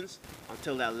seasons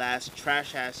until that last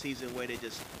trash ass season where they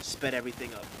just sped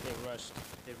everything up. They rushed.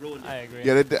 They ruined it. I agree.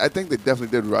 Yeah, I think they definitely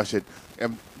did rush it.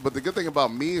 But the good thing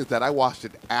about me is that I watched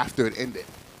it after it ended.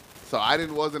 So I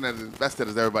wasn't as invested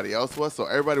as everybody else was. So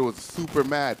everybody was super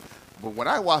mad. But when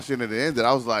I watched it and it ended,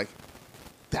 I was like,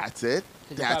 that's it?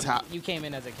 'Cause That's how. you came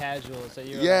in as a casual, so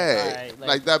you're Yeah, like, all right,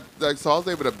 like that. Like so, I was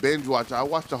able to binge watch. I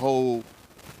watched the whole,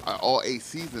 all 8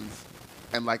 seasons,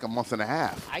 in like a month and a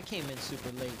half. I came in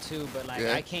super late too, but like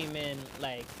Yeah. I came in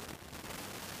like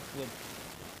with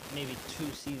maybe 2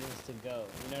 seasons to go.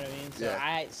 You know what I mean? So Yeah.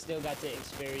 I still got to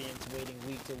experience waiting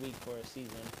week to week for a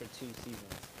season for 2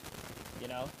 seasons. You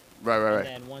know? Right. And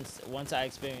then once I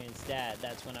experienced that,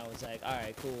 that's when I was like, all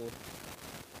right, cool.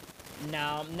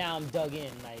 Now I'm dug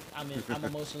in. Like I'm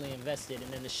emotionally invested.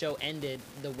 And then the show ended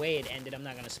the way it ended. I'm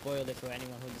not gonna spoil it for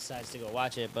anyone who decides to go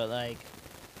watch it, but like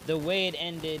the way it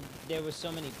ended, there were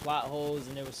so many plot holes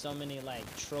and there were so many like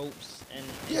tropes and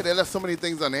Yeah, they left so many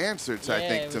things unanswered. I Yeah,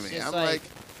 think it to was me, just I'm like- like,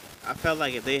 I felt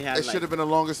like if they had it should have been a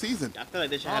longer season. I feel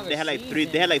like longer they had like three.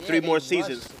 They had like seasons. 3 Yeah, more they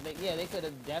seasons. rushed. They could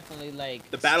have definitely like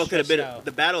The battle could have been. stretched out.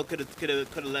 The battle could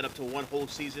have led up to one whole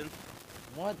season.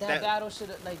 What that that- battle should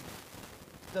have like.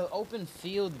 The open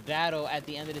field battle at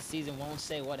the end of the season won't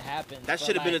say what happened. That but,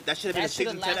 should have been. like, That should have been a that shoulda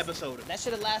season 10 last- episode. That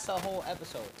should have lasted a whole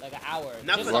episode, like an hour.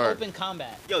 Not Just for- an Word. open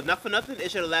combat. Yo, not for nothing. It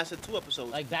should have lasted 2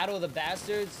 episodes. Like Battle of the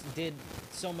Bastards did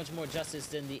so much more justice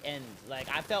than the end. Like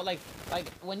I felt like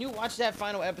when you watch that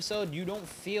final episode, you don't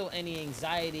feel any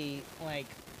anxiety like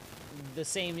the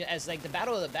same as like the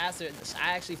Battle of the Bastards.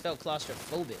 I actually felt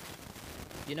claustrophobic.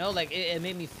 You know, like it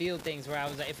made me feel things where I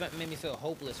was like, it made me feel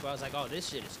hopeless. Where I was like, oh, this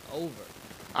shit is over.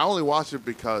 I only watched it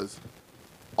because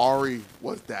Ari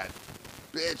was that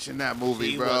bitch in that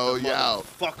movie, She bro. was the Yo,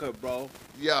 motherfucker, bro.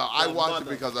 I The watched it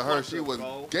because of her. She motherfucker, was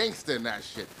bro. gangsta in that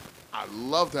shit. I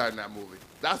loved her in that movie.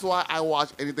 That's why I watch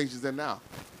anything she's in now.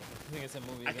 I think it's a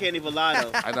movie. I again. can't even lie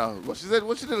though. I know. Well, she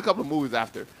did a couple of movies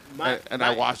after, and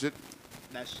I watched it.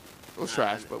 That's It was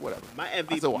trash, but whatever. my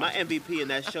I still watch it. MVP in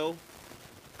that show.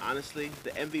 Honestly,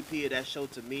 the MVP of that show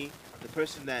to me, the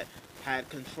person that had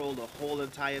control the whole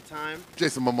entire time.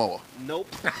 Jason Momoa. Nope.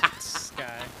 This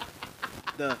guy.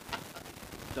 the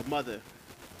mother.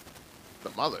 The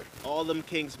mother. All them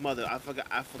kings' mother.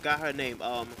 I forgot her name.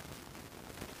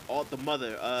 All the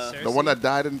mother. Cersei? The one that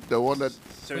died in the one that.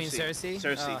 Queen Cersei?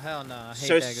 Cersei. Oh hell no. I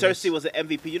hate Cersei was an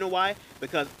MVP. You know why?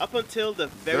 Because up until the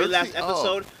very Cersei? last Oh.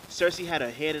 episode, Cersei had her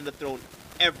hand in the throne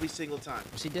every single time.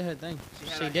 She did her thing. She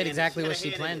had She her did hand- exactly she had what her she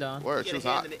hand in planned it. on. Word, She she had was a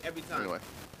hand hot. in it every time. Anyway.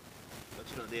 But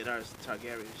you know, Daenerys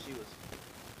Targaryen, she was.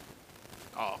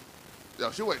 Oh.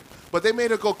 Yo, she went. But they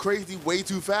made her go crazy way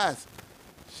too fast.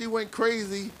 She went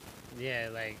crazy. Yeah,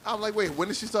 like I'm like, wait, when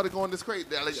did she start going this crazy?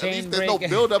 Like, at Chain least there's no breaker.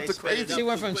 build up They to sped it crazy. up. she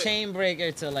went from quick.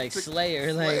 Chainbreaker to like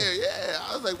Slayer. Like Slayer, yeah.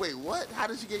 I was like, wait, what? How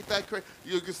did she get that crazy?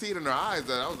 You could see it in her eyes.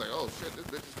 And I was like, oh shit, this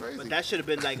bitch is crazy. But that should have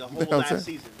been like a whole know what I'm last saying?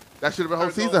 season. That should have been a whole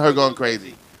Her season. going- Her her going going crazy.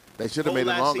 crazy. They should have Whole made it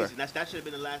last longer. season. That should have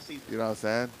been the last season. You know what I'm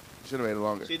saying? Should have made it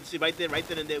longer. See, right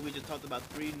then and there, we just talked about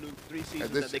three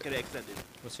seasons this- that they could have extended.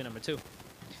 what's your number 2?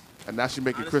 And now she's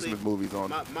making Honestly, Christmas movies on.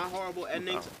 My horrible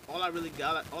endings. All I really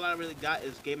got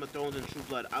is Game of Thrones and True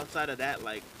Blood. Outside of that,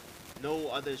 like no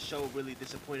other show really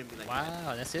disappointed me like that.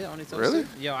 Wow, that's it. Only those Really?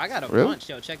 two? Yo, I got a Really? bunch.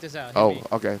 Yo, check this out. Hit Oh, me.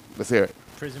 okay. Let's hear it.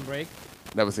 Prison Break,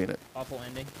 Never seen it. awful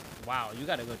ending. Wow, you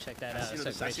gotta go check that out. seen It's it- a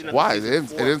I great seen show. it. Why? It season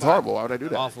ends, 4 it or ends 5. horrible. Why would I do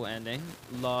that? Awful ending.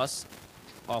 Lost,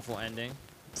 awful ending.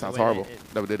 Sounds Wait, horrible. it-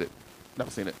 Never did it. Never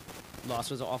seen it.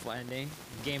 Lost was an awful ending.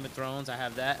 Game of Thrones, I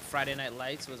have that. Friday Night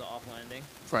Lights was an awful ending.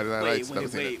 Friday Night Lights. Never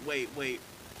seen it. Wait.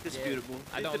 Disputable.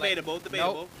 I It's don't debatable. like,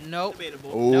 Debatable. Nope.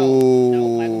 Debatable.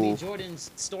 Oh. Michael B. Jordan's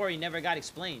story never got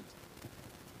explained.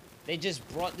 They just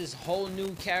brought this whole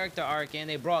new character arc in.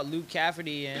 They brought Luke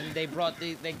Cafferty in. They brought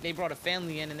they brought a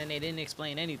family in, and then they didn't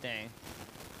explain anything.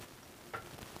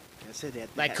 That's it.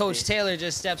 Like Coach Taylor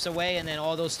just steps away, and then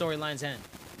all those storylines end.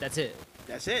 That's it.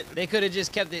 That's it. They could have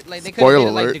just kept it like they could have Spoiler made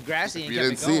it like alert, Degrassi if and you kept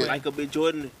didn't it see going. it. Michael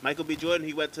B. Jordan.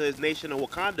 He went to his nation of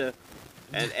Wakanda,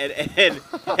 and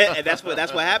that's what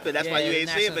happened. That's why you Yeah, ain't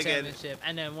see him national again. championship.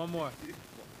 And then one more.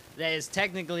 That is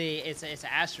technically it's an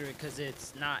asterisk because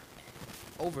it's not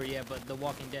over yet, but The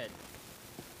Walking Dead.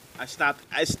 I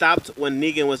stopped when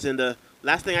Negan was in the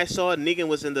last thing I saw. Negan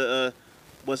was in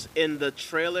the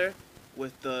trailer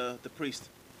with the priest.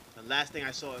 The last thing I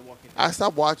saw in Walking Dead. I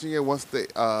stopped watching it once the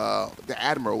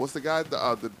Admiral. What's the guy?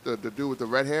 The dude with the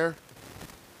red hair?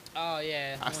 Oh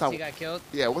yeah, once stopped- he got killed.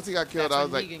 Yeah. Once he got killed, That's I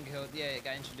was when like, Negan killed. Yeah, it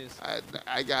got introduced.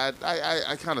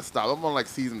 I kind of stopped. I'm on like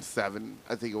season 7,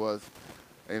 I think it was,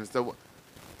 and so,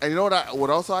 and you know what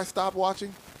also I stopped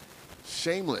watching?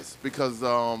 Shameless, because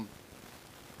what's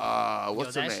Yo,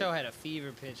 the that name? show had a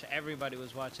fever pitch. Everybody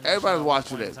was watching. that Everybody show was at one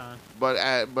watching point it, in time.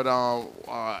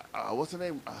 but what's the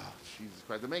name? Oh, Jesus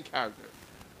Christ, the main character.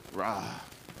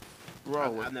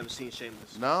 Bro, I've never seen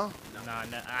Shameless. no. Nah,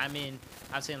 I mean,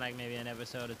 I've seen like maybe an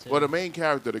episode or two. Well, the main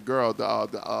character, the girl, the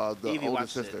Evie older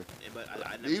watched sister. it, but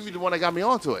I never Evie, seen the it. one that got me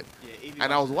onto it. Yeah, Evie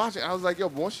And I was watched watching. I was like, yo,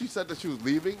 once she said that she was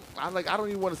leaving, I don't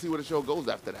even want to see where the show goes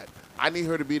after that. I need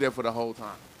her to be there for the whole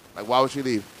time. Like, why would she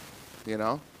leave? You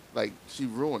know, like she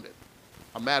ruined it.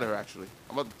 I'm mad at her actually.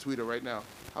 I'm about to tweet her right now.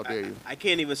 How dare you? I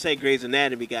can't even say Grey's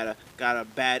Anatomy got a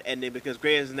bad ending because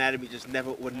Grey's Anatomy just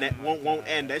never won't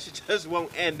end. That shit just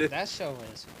won't end. That show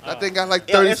is. That thing got like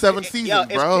Yo, 37 seasons,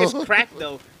 bro. It's cracked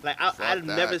though. Like Fuck I've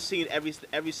that. never seen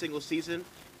every single season.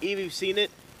 Evie's seen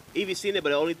it, but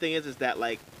the only thing is that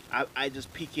like I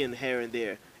just peek in here and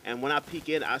there. And when I peek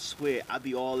in, I swear I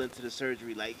be all into the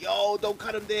surgery. Like, yo, don't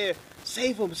cut him there.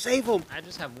 Save him, save him. I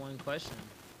just have one question.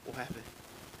 What happened?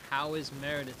 How is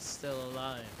Meredith still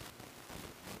alive?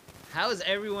 How is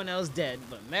everyone else dead,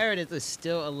 but Meredith is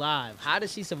still alive? How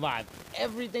does she survive?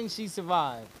 Everything she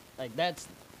survived. Like, that's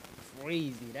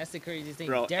crazy. That's the craziest thing.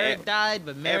 Bro, Derek died,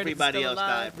 but Meredith Everybody is still else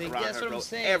alive. died. Like, around that's her, what bro. I'm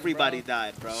saying. Everybody bro.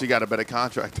 died, bro. She got a better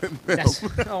contract than them. That's,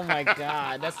 oh my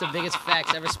God. That's the biggest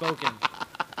facts ever spoken.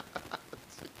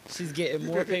 She's getting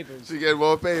more papers. She getting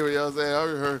more paper. You know what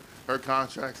I'm saying? Her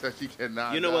contract says she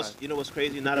cannot. You know what's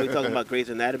crazy? Now that we're talking about Grey's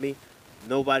Anatomy,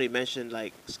 nobody mentioned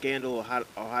like Scandal or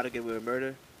How to Get Away with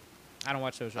Murder. I don't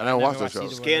watch those shows. I don't I've watch never those shows. either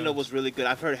one of Scandal those. was really good.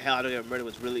 I've heard How to Get Away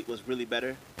with Murder was really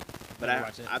better, but Never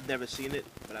watched it. I've never seen it.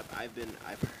 But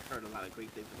I've heard a lot of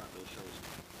great things about those shows.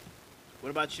 What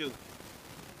about you?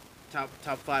 Top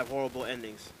 5 horrible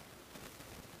endings.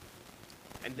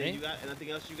 And then Me? you got anything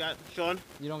else you got, Sean?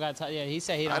 You don't got time. Yeah, he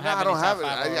said he don't I have don't any have top it.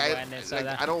 five horrible endings, so Like,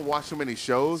 that- I don't watch too many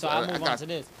shows. So I'll I move got, on to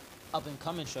this. Up and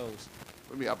coming shows.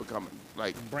 Let me up and coming.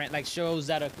 Like Like shows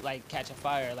that are like catching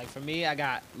fire. Like for me, I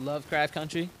got Lovecraft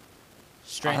Country. I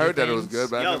Stranger heard that it was Things. good,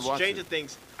 but I Yo, never watched Stranger it.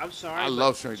 Things. I'm sorry. I but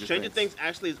love Stranger Stranger Things. Things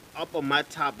actually is up on my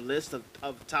top list of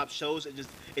top shows. It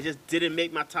just didn't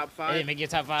make my top It 5. didn't make your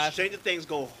top 5. Stranger Things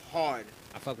go hard.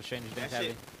 I fuck with Stranger Things That heavy.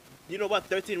 shit. You know what?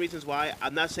 13 Reasons Why.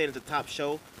 I'm not saying it's a top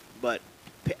show, but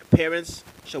parents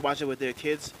should watch it with their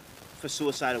kids for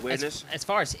suicide awareness. As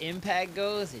far as impact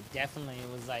goes, it definitely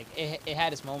was like it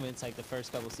had its moments like the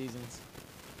first couple seasons.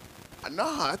 No,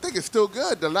 I think it's still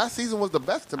good. The last season was the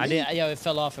best to me. It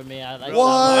fell off for me. I like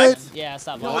What? Yeah, I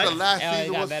stopped No, watching. the last Oh, it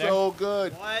season got was better? so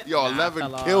good. What? Yo, Nah, 11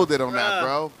 fell off. killed it on that,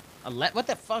 Bruh. bro. What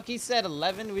the fuck he said?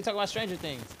 11? We talking about Stranger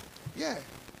Things. Yeah,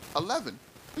 11.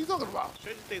 What are you talking about?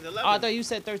 Stranger Things Oh, 11. I thought you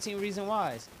said 13 Reasons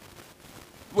Why's.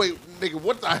 Wait, nigga,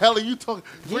 what the hell are you talking?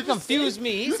 You What confused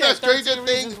me. He You said said Stranger 13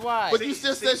 Things, Reasons Why. but you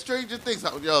just said Stranger Things.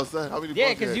 Yo, son, how many? Yeah,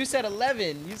 books because you you said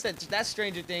 11. You said that's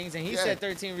Stranger Things, and he Yeah. said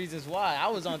 13 Reasons Why. I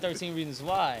was on 13 Reasons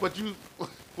Why. But you,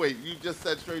 wait, you just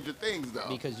said Stranger Things though.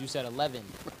 Because you said 11.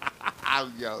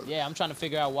 Yo, Yeah, I'm trying to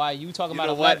figure out why you talking You about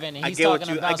know what? 11 and I he's get what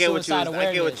talking you- about suicide awareness.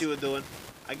 I get what you were doing.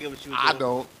 I get what you were doing. I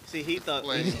don't. See, he thought.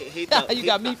 Like- He thought You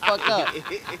got me fucked up.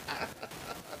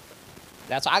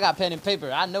 That's why I got pen and paper.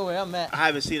 I know where I'm at. I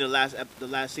haven't seen the last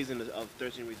season of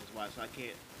 13 Reasons Why, so I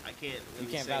can't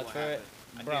really can't say vouch what for it? happened.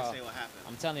 I Bro, can't say what happened.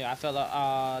 I'm telling you, I fell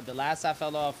off. The last I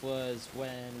fell off was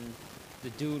when the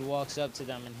dude walks up to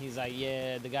them and he's like,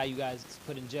 "Yeah, the guy you guys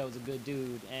put in jail is a good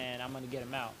dude, and I'm gonna get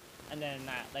him out." And then,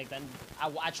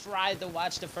 I tried to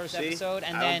watch the first See? episode,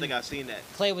 and I don't then think I've seen that.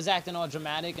 Clay was acting all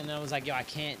dramatic, and then I was like, "Yo, I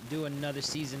can't do another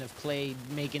season of Clay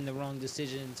making the wrong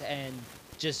decisions and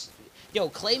just." Yo,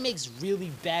 Clay makes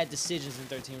really bad decisions in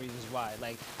 13 Reasons Why.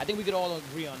 Like, I think we could all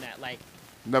agree on that. Like,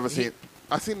 Never seen it.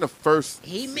 I seen the first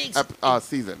he makes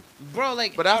season. Bro,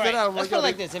 like, But after alright, that, I'm let's like, put it yo,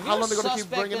 like they- this: if how you're long they gonna keep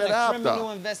suspect bringing in it a up, criminal though?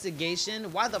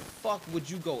 investigation, why the fuck would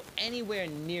you go anywhere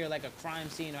near like a crime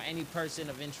scene or any person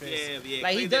of interest? Yeah,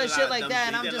 Like Clay he did a does lot shit of like dumb that, shit.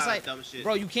 and He I'm did a just lot like, of dumb shit.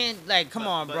 bro, you can't like, come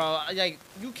on, but- bro, like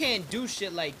you can't do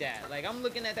shit like that. Like I'm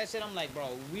looking at that shit, I'm like, bro,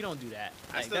 we don't do that.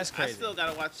 Like that's I crazy. still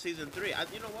gotta watch season 3.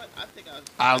 You know what? I think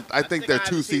I think they're I haven't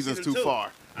 2 seen seasons season too 2. far.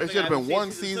 I There think should I have been haven't seen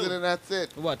one season season 2. and that's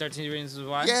it. What 13 Reasons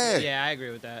Why? Yeah. Yeah, I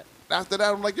agree with that. After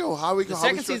that, I'm like, yo, how we The how we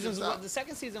second stretch season, this out? the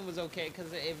second season was okay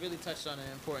because it really touched on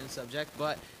an important subject,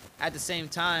 but at the same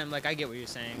time, like I get what you're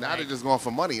saying. Now like, they're just going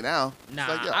for money now. It's Nah,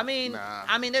 like, yo, I mean, nah.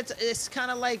 it's kind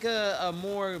of like a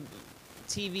more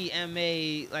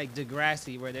TVMA like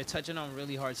Degrassi, where they're touching on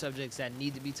really hard subjects that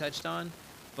need to be touched on,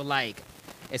 but like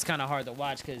it's kind of hard to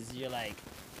watch because you're like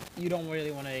you don't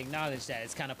really want to acknowledge that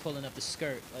it's kind of pulling up the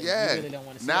skirt. Like, Yeah. you really don't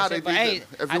want to see Now that shit. they But need hey, to-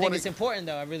 if you I think wanna- it's important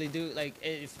though. I really do. Like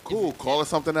Cool. Call it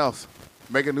something else.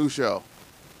 Make a new show.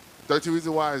 13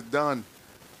 Reasons Why is done.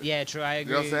 Yeah, true. I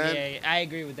agree. know what I'm saying? Yeah, I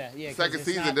agree with that. Yeah. 'cause Second it's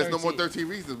season, not there's no more 13. 13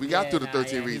 Reasons. We got Yeah, to the nah,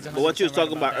 13 yeah, he's Reasons. But what you was 100% right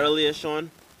talking about about that. earlier,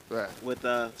 Sean, Right. with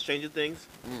Stranger Things,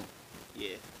 Mm. yeah,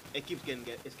 it keeps getting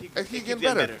It keeps getting getting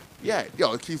better. Yeah,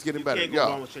 yo, it keeps getting You better. can't go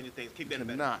wrong Yo, with Stranger Things. Keep getting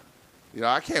better. cannot. You know,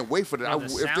 I can't wait for that. Bro, the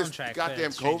If this soundtrack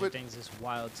goddamn for Stranger COVID, Things is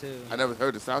wild too. I never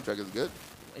heard the soundtrack is good.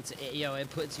 It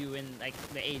puts you in like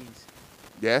the 80s.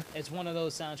 Yeah? It's one of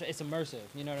those soundtracks. It's immersive.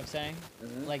 You know what I'm saying?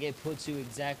 Mm-hmm. Like it puts you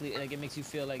exactly. Like it makes you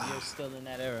feel like you're still in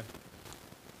that era.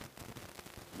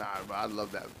 Nah, bro, I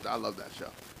love that. I love that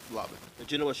show. Love it.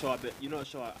 But you know what show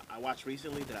I watched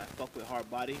recently that I fuck with hard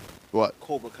body? What?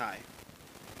 Cobra Kai.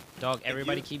 Dog,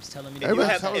 everybody you- keeps telling me If to you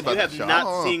Everybody have, tell me if about you that have show. I not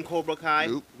don't know. seen Cobra Kai,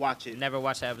 Nope. watch it. never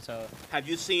watch the episode. Have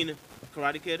you seen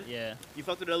Karate Kid? Yeah. You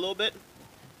fucked with it a little bit?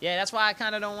 Yeah, that's why I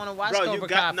kind of don't want to watch Bro, you Cobra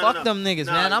got- Kai. no, Fuck no. them niggas,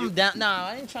 Nah, man. I'm you- down. Nah,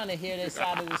 I ain't trying to hear this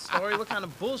side of the story. What kind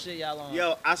of bullshit y'all on?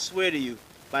 Yo, I swear to you.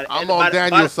 By the I'm end- on by the-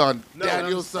 Daniel's by- son. No,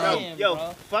 Daniel's I'm son. saying. Yo,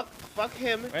 bro. fuck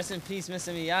him. Rest in peace, Mr.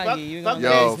 Fuck- Miyagi. You fuck gonna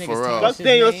Yo, let these for niggas real. tell Fuck us his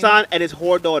Daniel's name? son and his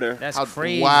whore daughter. That's How-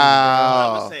 crazy.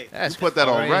 Wow. I'ma say. That's You put that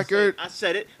on crazy. record. I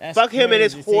said it. That's Fuck him and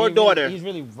his crazy. See, whore he daughter. Really, he's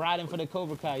really riding for the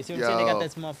Cobra Kai. You see what I'm saying? They Yo. got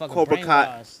this motherfucker Cobra Kai.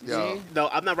 brainwashed. Yo. See? No,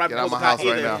 I'm not riding Get out Cobra my Kai house right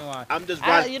either. now. I'm just I-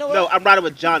 riding. you know what? No, I'm riding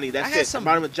with Johnny. I That's had it. some, I'm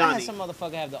riding with I Johnny. had some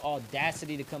motherfucker have the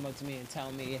audacity to come up to me and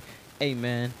tell me, "Hey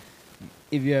man,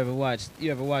 if you ever watched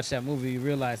that movie, you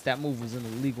realize that move was an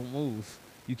illegal move.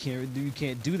 You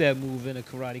can't do that move in a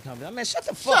karate company." I mean, shut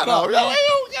the fuck Shut up, up. man. Yo,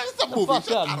 it's a Shut the movie. fuck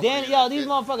Shut- I up, don't Dan. believe Yo, it. these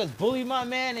motherfuckers bullied my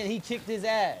man and he kicked his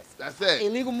ass. That's it.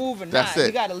 Illegal move or That's not, it.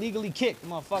 he got illegally kicked,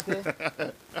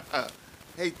 motherfucker.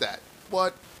 Hate that.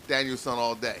 What? Daniel's son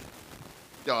all day.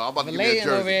 Yo, I'm about to give me a Valayan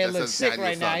over jersey here that looks says sick Daniel's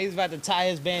right now. son. He's about to tie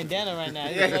his bandana right now.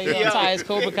 He's Yeah, like, he's gonna yo, tie his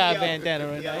Cobra Kai yo, bandana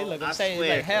right now. yo, He look, I'm I saying, he's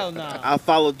swear. like, hell no. I'll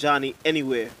follow Johnny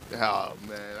anywhere. Oh,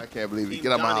 man. I can't believe it. Team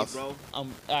Get out my Johnny, house. bro. All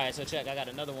right, so check. I got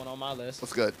another one on my list.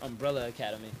 What's good? Umbrella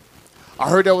Academy. I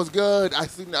heard that was good. I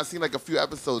seen like a few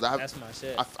episodes. That's my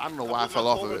shit. I don't know why I Couple fell of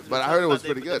off my of it, coworkers but I been heard it talking was about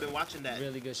pretty they've good. been watching that.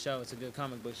 Really good show. It's a good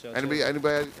comic book show. Anybody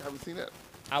too. haven't seen it?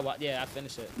 Yeah, I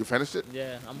finished it. You finished it?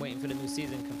 Yeah, I'm waiting for the new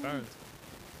season confirmed.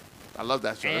 I love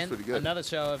that show. That's And pretty good. another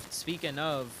show. Speaking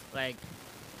of like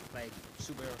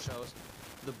superhero shows,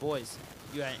 The Boys.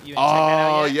 You ain't checked that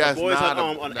out Oh yet? yes, Boys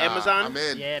nah, on Amazon? I'm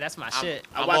in. Yeah, that's my shit.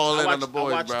 I'm all in on The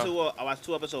Boys, I watched bro. I watched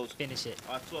 2 episodes. Finish it.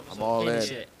 I watched 2 episodes. I'm all in.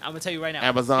 Finish it. I'm gonna tell you right now.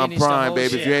 Amazon Finish the Prime, whole baby.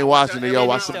 shit. If you ain't watching it, yo,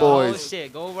 watch The Finish whole Boys.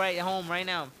 shit. Go right home right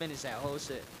now and finish that whole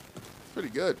shit. It's pretty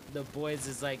good. The Boys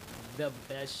is like the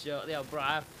best show. Yo, bro,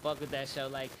 I fuck with that show.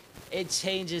 Like, it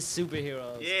changes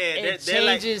superheroes. Yeah, it they're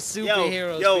like- changes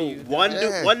superheroes Yo, for you. one dog.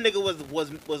 Yeah. one nigga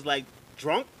was like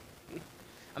drunk.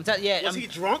 I'm telling yeah, Was I'm, he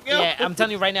drunk? Yo? yeah, I'm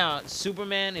telling you right now,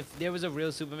 Superman. If there was a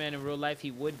real Superman in real life,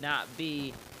 he would not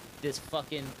be this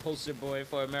fucking poster boy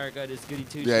for America. This goody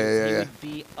two shoes. Yeah. He would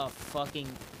be a fucking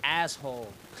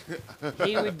asshole.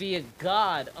 He would be a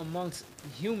god amongst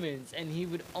humans, and he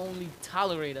would only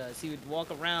tolerate us. He would walk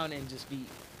around and just be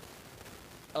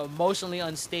emotionally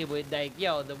unstable. Like,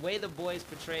 yo, the way The Boys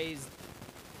portrays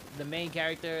the main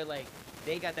character, like,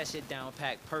 they got that shit down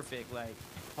packed perfect. Like,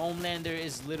 Homelander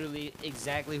is literally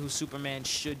exactly who Superman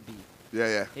should be.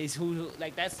 Yeah. He's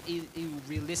like, that's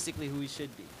realistically who he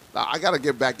should be. Now, I gotta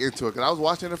get back into it because I was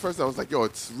watching it first. I was like, yo,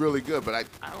 it's really good, but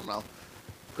I don't know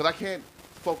because I can't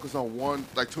focus on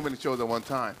too many shows at one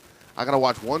time. I gotta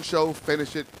watch one show,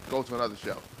 finish it, go to another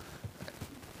show.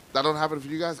 That don't happen for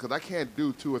you guys because I can't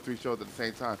do 2 or 3 shows at the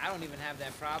same time. I don't even have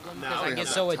that problem No, because I I don't get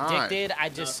have so that time. addicted. I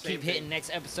just same keep hitting thing. next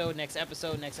episode. I'm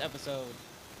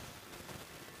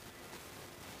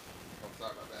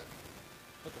sorry about that.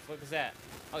 What the fuck is that?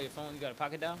 Oh, your phone? You got a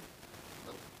pocket dial?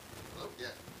 Hello? Yeah.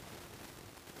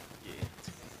 Yeah.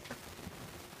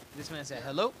 This man said,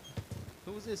 hello?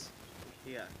 Who was this?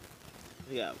 Yeah.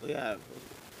 We got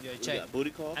booty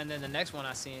call. And then the next one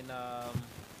I seen,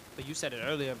 but you said it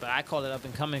earlier, but I call it up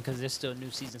and coming because there's still new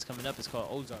seasons coming up. It's called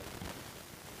Ozark.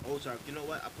 Ozark. You know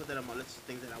what? I put that on my list of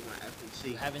things that I want to actually see.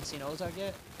 You haven't seen Ozark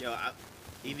yet? Yo,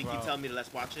 Evie keep Bro. telling me to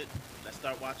let's watch it. Let's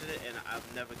start watching it, and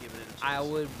I've never given it a chance. I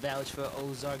would vouch for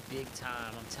Ozark big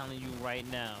time. I'm telling you right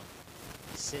now.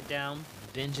 Sit down,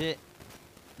 binge it.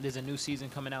 There's a new season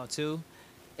coming out too.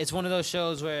 It's one of those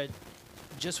shows where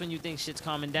just when you think shit's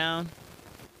calming down,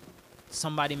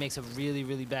 somebody makes a really,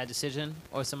 really bad decision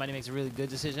or somebody makes a really good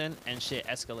decision and shit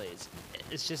escalates.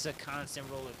 It's just a constant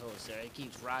roller coaster. It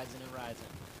keeps rising and rising.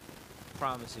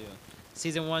 Promise you.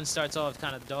 Season 1 starts off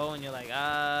kind of dull and you're like,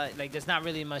 there's not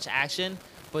really much action,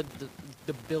 but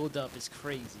the build up is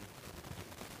crazy.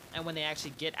 And when they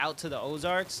actually get out to the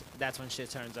Ozarks, that's when shit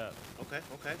turns up. Okay.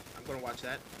 I'm gonna watch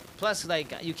that. Plus,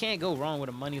 like, you can't go wrong with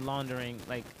a money laundering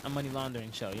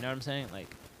show. You know what I'm saying?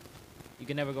 Like, you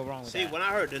can never go wrong with See, that. when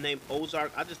I heard the name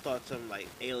Ozark, I just thought some like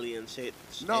alien shit.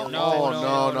 No, alien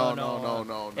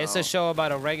no. It's a show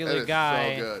about a That regular is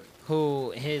guy so good.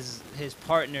 who his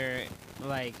partner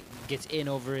like gets in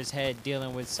over his head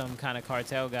dealing with some kind of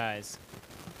cartel guys.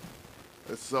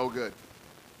 It's so good.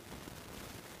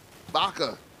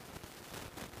 Baka.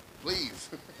 Please.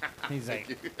 He's like,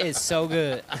 Thank you. it's so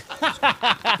good.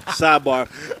 Sidebar.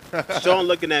 Sean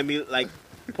looking at me like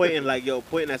pointing like, yo,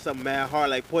 pointing at something mad hard,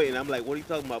 like pointing. I'm like, what are you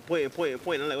talking about? Pointing.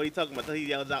 I'm like, what are you talking about? Until he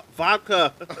yells out,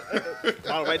 vodka.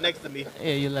 Bottle right next to me.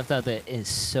 Yeah, you left out that it's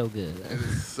so good. It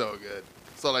is so good.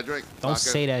 That's all I drink. Don't Vodka,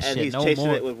 say that And shit he's no chasing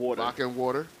more. it with water. Vodka and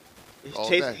water. all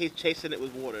day. He's chasing it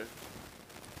with water.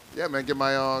 Yeah, man, get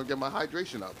my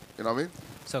hydration up. You know what I mean?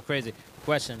 So crazy.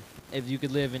 Question: if you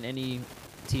could live in any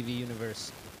TV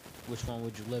universe, which one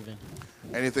would you live in?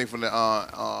 Anything from the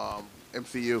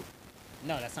MCU.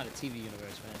 No, that's not a TV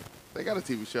universe, man. They got a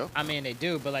TV show. I mean, they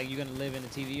do, but like, you gonna live in a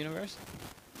TV universe?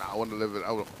 Nah, I want to live in.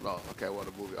 No, okay, I want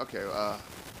a movie. Okay,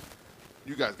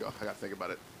 you guys go. I gotta think about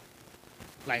it.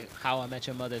 Like How I Met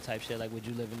Your Mother type shit. Like, would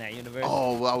you live in that universe?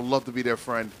 Oh, well, I would love to be their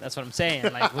friend. That's what I'm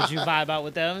saying. Like, would you vibe out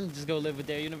with them? Just go live with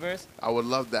their universe? I would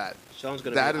love that. Sean's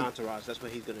gonna That be is- Entourage. That's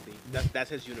what he's gonna be. That's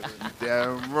his universe.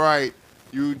 Damn right.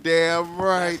 You damn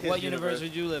right. His What universe universe.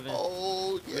 would you live in?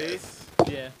 Oh yes.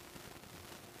 Yeah.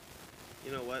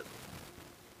 You know what?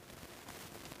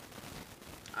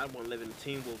 I want to live in the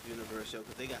Teen Wolf universe, yo,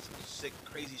 because they got some sick,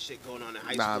 crazy shit going on in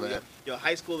high Nah, school. man. Yo,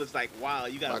 high school is like, wow,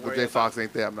 you gotta Michael worry J. about. Fox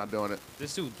ain't there. I'm not doing it.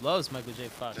 This dude loves Michael J.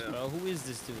 Fox, Yeah. bro. Who is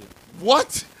this dude?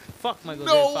 What? Fuck Michael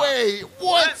J. No Fox. way.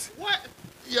 What? What?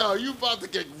 Yo, you about to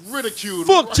get ridiculed.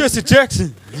 Fuck right- Jesse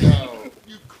Jackson. Yo,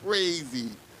 you crazy.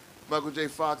 Michael J.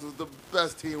 Fox was the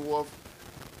best Teen Wolf.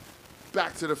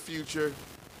 Back to the Future.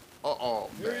 Uh-oh,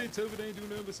 man. Tubby ain't do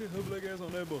nothing but sit her black ass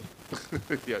on that boy.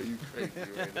 Yeah, you crazy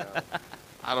right now.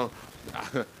 I don't.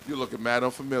 You're looking mad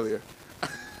unfamiliar.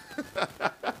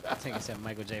 I think I said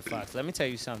Michael J. Fox. Let me tell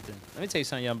you something.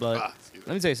 Young Blood. Excuse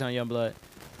Let me tell you something, Young Blood.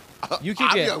 You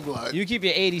keep I'm your Youngblood. you keep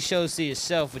your 80s shows to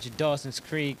yourself with your Dawson's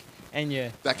Creek and your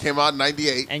That came out in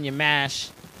 '98. MASH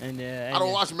and I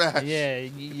don't watch MASH. Yeah,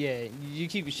 yeah. You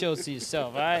keep your shows to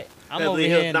yourself, all right? I'm over Beverly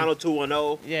here. Hills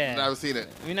 90210. Yeah. Never seen it.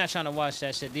 We're not trying to watch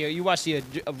that shit. You watch the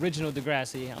original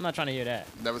Degrassi. I'm not trying to hear that.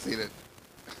 Never seen it.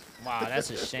 Wow, that's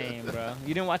a shame, bro.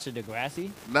 You didn't watch the Degrassi?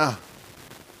 Nah.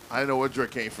 I didn't know where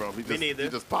Drake came from. He just, neither. He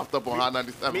just popped up on Hot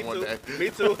 97 Me one too. day. Me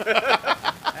too.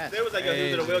 They was like, yo, he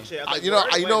was in a Crazy. wheelchair. I was like, You know,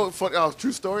 "Word? you When?" know,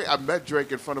 true story. I met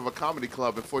Drake in front of a comedy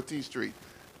club in 14th Street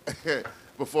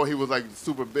before he was like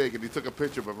super big, and he took a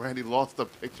picture, but Randy lost the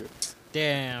picture.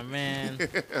 Damn, man.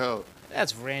 yo,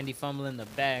 That's Randy fumbling the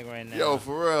bag right now. yo,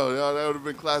 for real, yo, that would have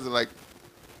been classic. Like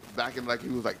back in like he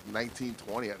was like 19,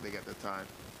 20, I think at the time.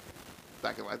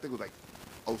 Back in I think it was like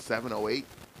 07, 08.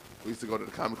 We used to go to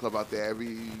the comedy club out there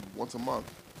every once a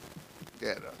month.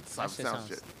 Yeah, the sound shit sounds-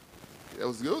 shit. It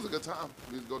was a good time.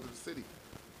 We used to go to the city.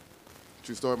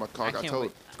 True story. My car I got can't towed.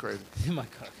 wait. It's crazy.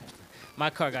 My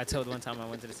car got towed one time I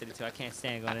went to the city too. I can't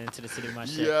stand going into the city with my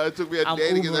shit. Yeah, it took me a I'm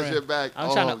day to get that Ubering. shit back.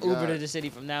 I'm trying to Oh, Uber God. to the city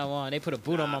from now on. They put a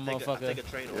boot on my I take motherfucker. a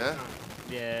train all Yeah? the time.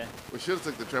 Yeah. We should have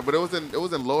took the train, but it was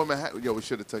in Lower Manhattan. Yo, we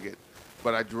should have took it,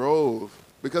 but I drove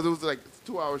because it was like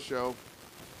a 2-hour show.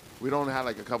 We'd only had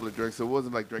like a couple of drinks, so it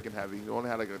wasn't like drinking heavy. We only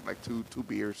had like two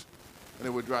beers, and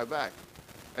then we'd drive back.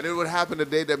 And it would happen the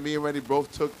day that me and Randy both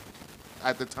took.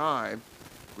 At the time,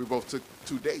 we both took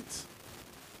 2 dates,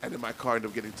 and then my car ended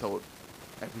up getting towed,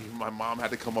 and my mom had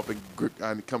to come up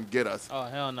and come get us. Oh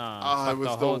hell no. Oh, Fuck it was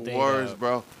whole the day worst, up.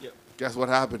 bro. Yep. Guess what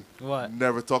happened? What?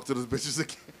 Never talk to those bitches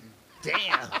again.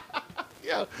 Damn.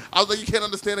 Yeah, I was like, you can't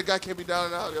understand a guy can't be down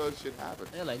and out. Yo, shit happened.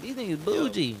 They're like, these niggas Yo,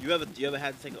 bougie. You ever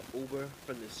had to take an Uber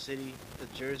from the city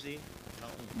to Jersey?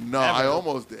 No, I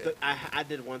almost did. I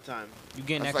did one time. You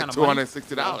getting That's that like kind of money?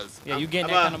 $260. Yeah, you getting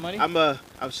I'm that kind of money?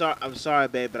 I'm sorry,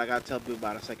 babe, but I gotta tell you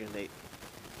about our second date.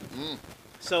 Mm.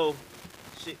 So,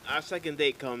 our second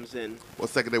date comes in. What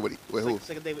second day with who?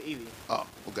 Second date with Evie, Oh,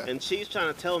 okay. and she's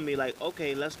trying to tell me like,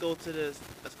 okay, let's go to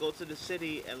the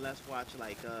city and let's watch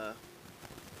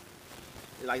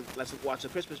let's watch a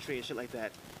Christmas tree and shit like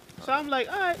that. So I'm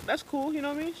like, all right, that's cool. You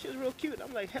know what I mean? She was real cute.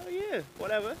 I'm like, hell yeah,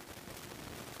 whatever.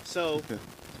 So,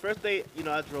 first day,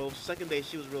 I drove. Second day,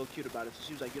 she was real cute about it. So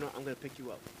she was like, I'm gonna pick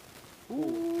you up.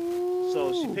 Cool.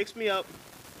 So she picks me up.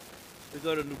 We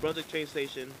go to New Brunswick train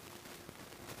station.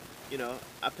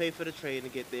 I pay for the train to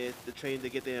get there,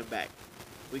 and back.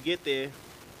 We get there.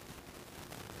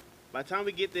 By the time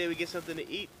we get there, we get something to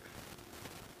eat.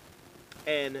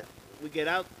 And we get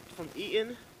out from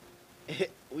eating.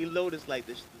 We notice like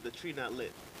the tree not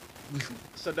lit.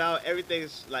 So now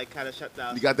everything's like kind of shut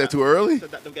down. You got there too early? So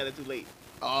that don't get it too late.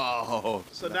 Oh.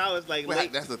 So now it's like Wait,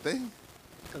 late. that's the thing?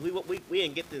 Cause we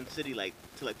didn't get to the city like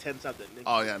till like 10 something.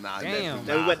 Oh, yeah, nah. Damn.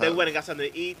 Then we went and got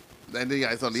something to eat. Then you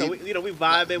guys on the So we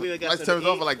vibed and we got Lights something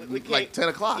turns to off eat. at We like 10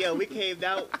 o'clock. Yeah, we caved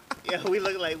out. Yeah, we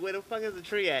looked like, where the fuck is the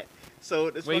tree at? So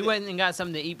it's Well, you funny. went and got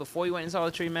something to eat before you went and saw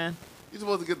the tree, man? You're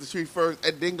supposed to get the tree first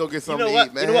and then go get You something know what?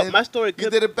 to eat, man. You know what? My story could You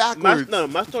did it backwards.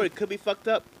 My story could be fucked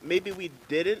up. Maybe we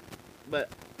didn't, but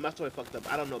My story fucked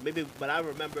up. I don't know. Maybe, but I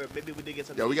remember. Maybe we did get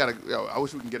something. Yo, we gotta. Yo, I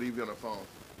wish we can get Evie on the phone.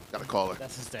 Gotta call her.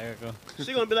 That's hysterical.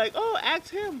 She gonna be like, "Oh, ask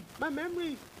him. My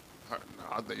memory."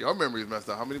 I think your memory is messed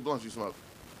up. How many blunts you smoke?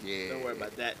 Yeah. Don't worry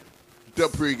about that. The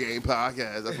pregame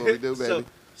podcast. That's what we do, baby.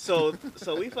 So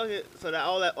we fucking. So that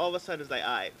all of a sudden it's like, all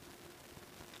right,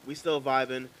 we still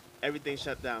vibing. Everything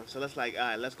shut down. So let's like, all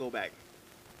right, let's go back.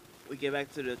 We get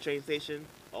back to the train station.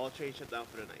 All trains shut down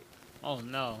for the night. Oh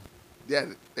no. Yeah,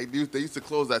 they used to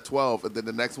close at 12, and then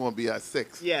the next one be at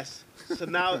 6. Yes. So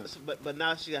now, but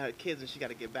now she got her kids and she got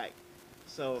to get back.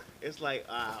 So it's like,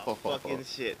 fucking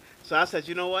shit. So I said,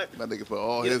 you know what? That nigga put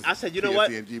all Yeah, his I said, you know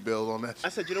what? PSE&G bills on that shit. I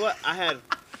said, you know what? I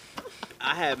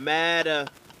had mad.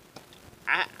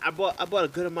 I bought a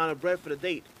good amount of bread for the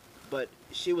date, but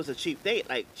she was a cheap date.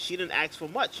 Like she didn't ask for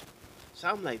much. So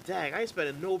I'm like, dang, I ain't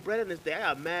spending no bread on this day. I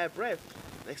got mad bread.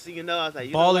 Next thing you know, I was like,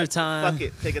 you know Baller what? time. Fuck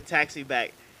it, take a taxi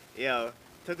back. Yo,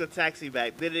 took the taxi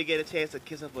back. Didn't get a chance to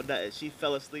kiss her for nothing. She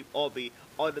fell asleep on me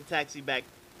on the taxi back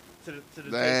to the train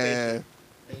station. Man.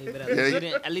 Hey, but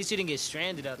Yeah, at least you didn't get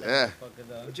stranded out Yeah. there, motherfucker,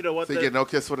 though. But you know what? So you get no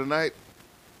kiss for the night?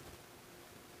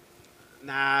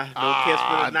 Nah, no kiss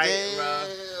for the night,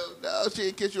 damn. No, she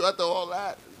didn't kiss you after all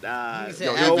that. bro. Nah, He said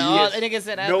Yo, after Evie, all, kiss. nigga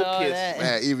said No after all kiss. that.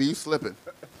 Man, Evie, you slipping.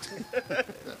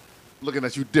 Looking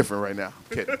at you different right now.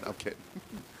 I'm kidding. I'm kidding.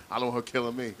 I don't want her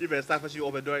killing me. You better stop when you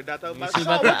open the door. That's She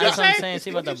about to, that's what I'm saying. She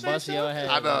about to bust your head.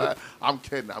 I know. I'm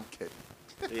kidding. I'm kidding.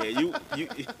 Yeah, you.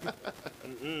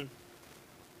 Mm-mm.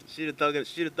 She the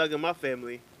thug in my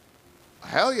family.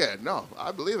 Hell yeah. No,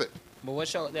 I believe it. But what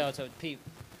show? Yo, so Pete,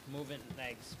 moving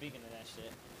like speaking of that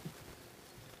shit.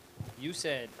 You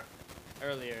said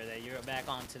earlier that you're back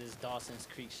onto this Dawson's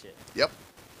Creek shit. Yep.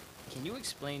 Can you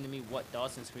explain to me what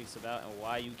Dawson's Creek's about and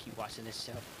why you keep watching this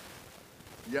show?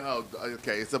 Yo,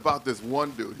 okay, it's about this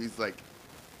one dude.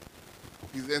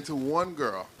 He's into one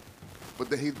girl, but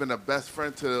then he's been a best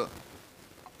friend to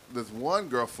this one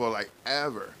girl for like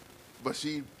ever. But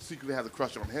she secretly has a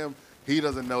crush on him. He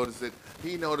doesn't notice it.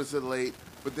 He noticed it late,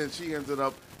 but then she ended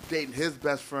up dating his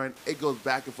best friend. It goes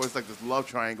back and forth. It's like this love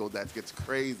triangle that gets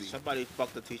crazy. Somebody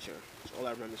fucked the teacher. That's all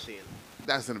I remember seeing.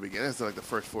 That's in the beginning. It's like the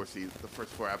first 4 seasons, the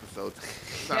first 4 episodes.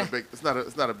 It's not a big. It's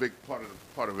not a big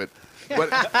part of it.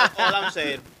 But All I'm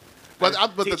saying. but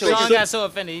the Teacher thing Sean is, got so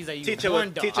offended. He's like, you Teacher horn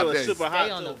was, dog. teacher was Okay. super Stay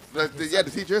hot on too. the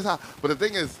teacher is hot. But the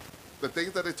thing is, the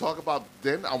things that they talk about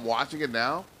then, I'm watching it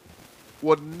now,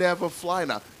 would never fly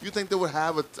now. You think they would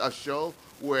have a show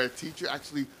where a teacher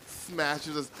actually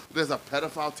smashes us? There's a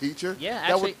pedophile teacher? Yeah,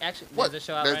 That actually, would- actually, what? there's a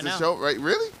show out There's right a now. show, right?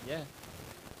 Really? Yeah.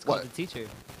 It's called What? The Teacher.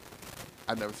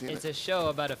 I've never seen It's it. a show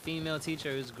about a female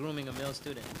teacher who's grooming a male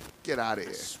student. Get out of I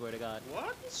here. swear to God.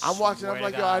 What? I'm watching. Swear I'm to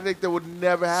like, yo, God. I think that would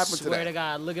never happen to Swear that. to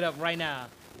God, look it up right now.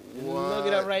 What? Look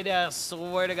it up right now.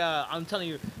 Swear to God, I'm telling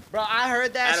you, bro. I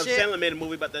heard that Adam shit. Sandler made a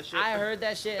movie about that shit. I heard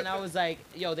that shit and I was like,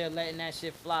 yo, they're letting that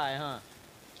shit fly, huh?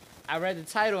 I read the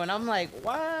title and I'm like,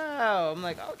 wow. I'm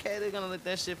like, okay, they're gonna let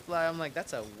that shit fly. I'm like,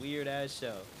 that's a weird ass show.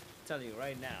 I'm telling you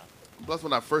right now. Plus,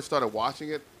 when I first started watching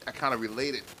it, I kind of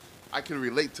related. I can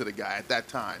relate to the guy at that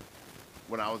time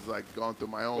when I was like going through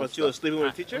my own What, you was stuff. sleeping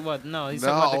with a teacher? What? No, he's No,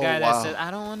 talking about the guy wow. that said,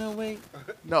 I don't wanna wait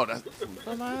No, that's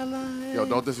for my life. yo.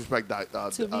 Don't disrespect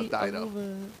to be Dido.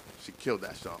 over. She killed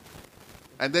that song.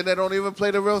 And then they don't even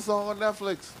play the real song on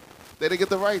Netflix. They didn't get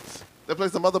the rights. They play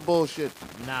some other bullshit.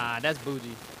 Nah, that's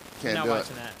bougie. Can't I'm do not it.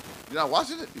 watching that. You're not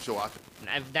watching it? You should watch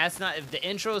it. If the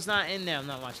intro's not in there, I'm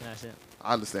not watching that shit.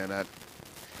 I understand that.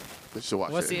 But you should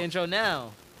watch What's it. the intro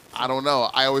now? I don't know.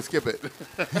 I always skip it.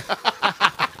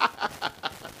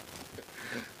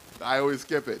 I always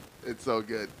skip it. It's so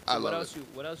good. I What love else it.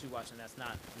 what else you watching that's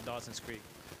not Dawson's Creek?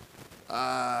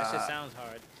 That shit Uh, sounds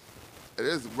hard. it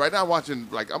is. Right now I'm watching,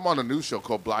 like, I'm on a new show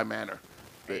called Bly Manor.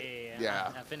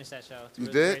 Yeah. I finished that show. It's a You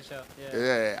really did? Great show. Yeah.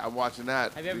 Yeah, I'm watching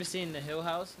that. Have you ever seen The Hill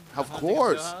House? Of The Haunting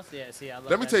course. Hill House? Yeah, see, I love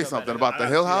Let me that tell you show something better. about the I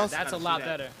Hill gotta see House. that. That's a Gotta lot see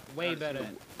that. better. Way better.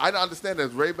 I understand that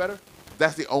it's way better.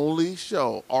 That's the only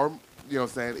show, or you know what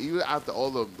I'm saying, even after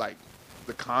all the, like,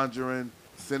 The Conjuring,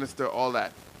 Sinister, all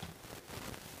that,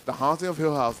 The Haunting of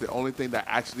Hill House, the only thing that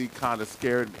actually kind of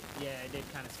scared me. Yeah, it did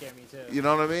kind of scare me too. You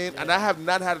know what I mean? And Yeah. I have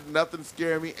not had nothing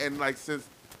scare me, and like since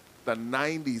the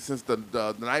 90s, since the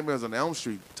Nightmares on Elm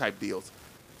Street type deals.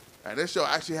 And this show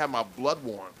actually had my blood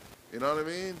warm. You know what I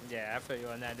mean? Yeah, I feel you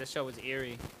on that. This show was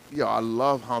eerie. Yo, I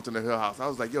love Haunting of Hill House. I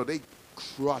was like, yo, they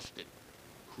crushed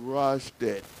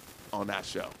it on that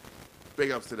show.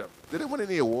 Big ups to them. Did they win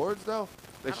any awards though?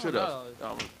 They I don't should have. know.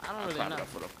 I don't really clap it know. up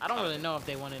for them. I don't really know if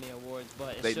they won any awards,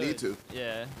 but it They should. need to.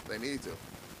 Yeah. They need to. You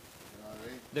know what I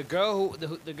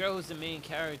mean? The girl who's the main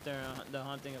character in The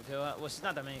Haunting of Hill House. Well, she's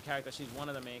not the main character. She's one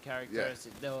of the main characters.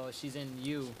 Though she's in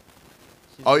You.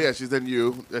 Oh yeah, she's in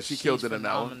You. She she's killed it in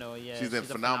that one. phenomenal, yeah, she's in a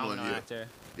Phenomenal You. actor.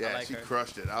 I Yeah, like she her.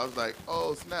 crushed it. I was like,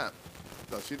 oh snap.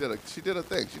 So she did a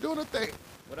thing. She's doing a thing.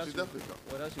 What else? She's You, definitely.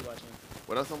 what else you watching?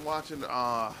 What else I'm watching?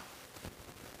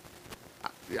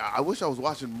 I wish I was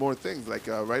watching more things. Like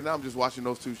right now, I'm just watching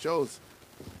those 2 shows.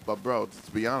 But bro,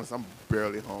 to be honest, I'm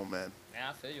barely home, man. Yeah,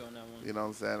 I feel you on that one. You know what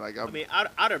I'm saying? Like I mean,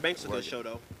 Outer Banks is a good working. show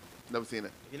though. Never seen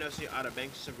it. If you never seen Outer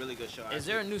Banks, it's a really good show. Is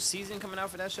there a new season coming out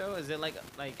for that show? Is it like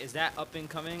is that up and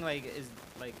coming? Is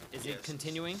Yes, it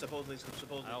continuing? Supposedly.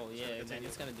 Oh it's yeah, gonna man, continue.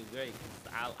 it's gonna do great.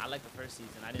 'Cause I like the first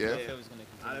season. I didn't Yeah. know if it was gonna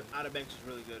continue. Outer Banks is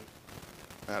really good.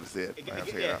 I had to see it. I had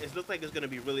to check it Yeah, out. it looks like it's gonna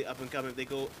be really up and coming. If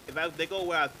they go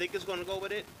where I think it's gonna go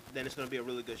with it, then it's gonna be a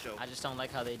really good show. I just don't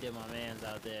like how they did my man's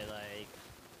out there. Like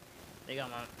they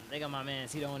got my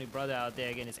man's. He the only brother out there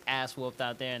getting his ass whooped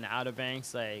out there in the Outer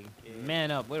Banks. Like Yeah. man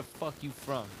up, where the fuck you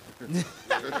from? Nah, he's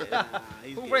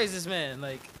Who getting- raised this man?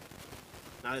 Like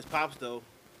Not his pops though.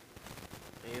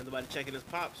 Ain't nobody checking his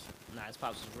pops. nah, his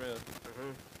pops was real.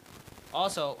 Mhm.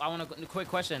 Also, I want a quick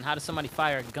question: how does somebody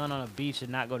fire a gun on a beach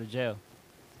and not go to jail?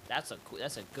 That's a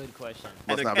good question.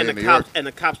 Must not and be in New cops York. and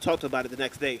the cops talked about it the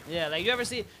next day. Yeah, like you ever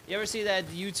see that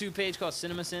YouTube page called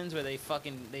Cinema Sins where they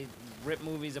rip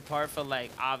movies apart for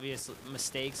like obvious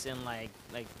mistakes and like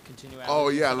continuality. Oh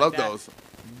and yeah, I stuff love like that? those.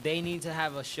 They need to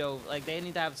have a show like they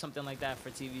need to have something like that for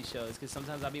TV shows because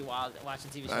sometimes I'll be watching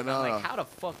TV shows I and I'm know. like, how the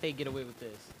fuck they get away with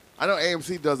this? I know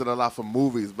AMC does it a lot for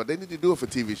movies, but they need to do it for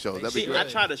TV shows. They That'd be should. See, great. I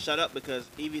try to shut up because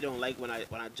Evie don't like when I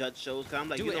judge shows. Cause I'm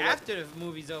like, Do you it know what? after the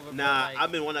movie's over. but, Nah, like,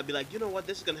 I've been wanting to be like, you know what,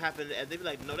 this is gonna happen, and they be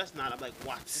like, no, that's not. I'm like,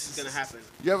 watch, this is gonna happen.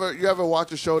 You ever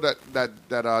watch a show that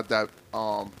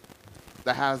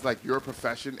has like your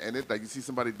profession in it? Like you see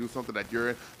somebody do something that you're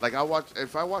in. Like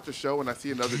if I watch a show and I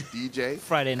see another DJ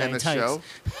Friday in Night the Tights. show,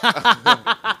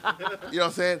 you know what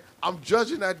I'm saying? I'm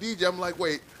judging that DJ. I'm like,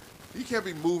 wait, you can't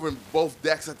be moving both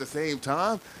decks at the same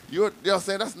time. You know what I'm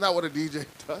saying? That's not what a DJ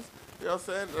does. You know what I'm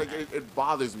saying? Like it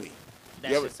bothers me.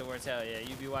 That's You ever- just the worst hell, yeah.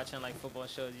 You be watching like football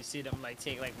shows, you see them like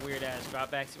take like weird ass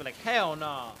dropbacks, you be like, hell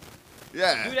no.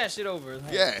 Yeah. Do that shit over.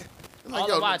 Like, Yeah. I'm like, All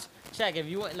yo, to watch. Check if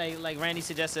you want like Randy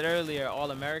suggested earlier,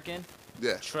 All American.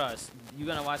 Yeah. Trust, you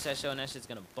gonna watch that show and that shit's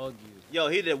gonna bug you. Yo,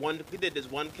 he did this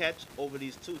one catch over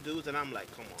these 2 dudes, and I'm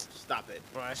like, come on, stop it.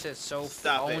 Bro, that shit's so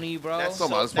Stop it. phony, bro. That's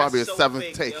Come on, it's probably that's a 7th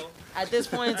fake, take. yo. At this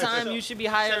point in time, you should be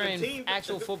hiring 17.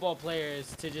 actual football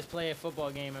players to just play a football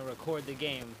game and record the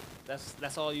game.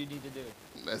 That's all you need to do.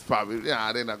 That's probably,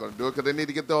 they're not going to do it because they need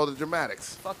to get all the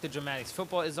dramatics. Fuck the dramatics.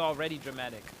 Football is already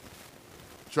dramatic.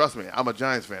 Trust me, I'm a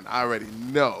Giants fan. I already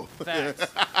know. Facts.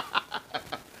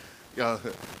 Yo,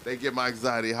 they get my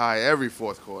anxiety high every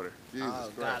 4th quarter. Jesus Oh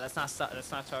Christ. God,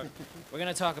 let's not talk. We're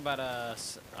gonna talk about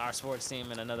our sports team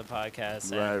in another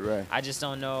podcast. Right, and right. I just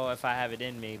don't know if I have it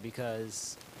in me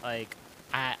because like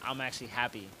I'm actually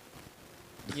happy.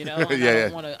 You know, and Yeah,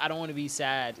 I don't want to be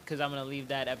sad because I'm gonna leave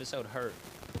that episode hurt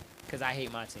because I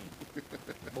hate my team.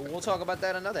 But we'll talk about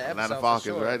that another episode. Atlanta for Falcons,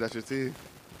 sure. right? That's your team.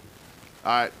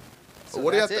 All right. So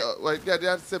what do you have that's to? Like, yeah,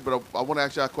 that's it. But I want to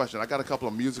ask you a question. I got a couple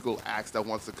of musical acts that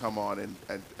wants to come on and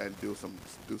do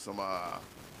some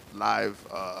live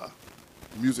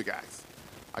music acts.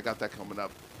 I got that coming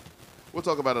up. We'll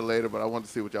talk about it later. But I want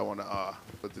to see what y'all want to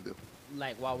what to do.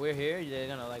 Like while we're here, they're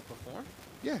gonna like perform.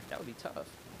 Yeah, That would be tough.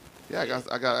 yeah.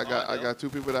 I got 2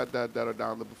 people that are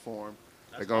down to perform.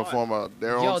 That's They're gonna hard. form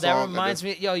their own Yo, song. that and reminds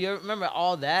then- me. Yo, you remember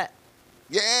all that?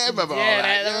 Yeah, remember all Yeah,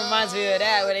 that. that reminds me of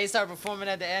that where they start performing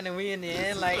at the end and we in the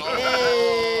end like, Oh,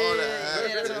 hey, that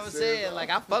yeah, that's what I'm is saying. it. Like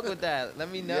I fuck with that.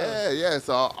 Let me know. Yeah.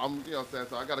 So I'm, you know, what I'm saying.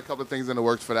 So I got a couple of things in the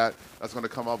works for that. That's gonna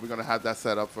come up. We're gonna have that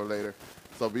set up for later.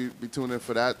 So be tuned in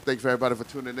for that. Thanks for everybody for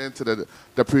tuning in to the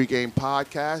pregame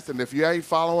podcast. And if you ain't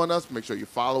following us, make sure you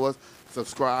follow us.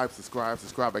 Subscribe.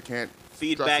 I can't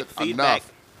Feedback, stress it feedback.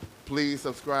 enough. Please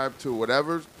subscribe to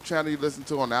whatever channel you listen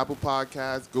to on Apple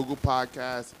Podcasts, Google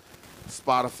Podcasts,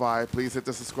 Spotify. Please hit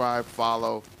the subscribe,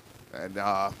 follow, and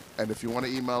if you want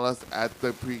to email us at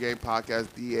the pregame podcast,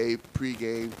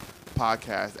 dapregame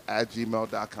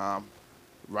podcast@gmail.com.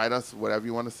 Write us whatever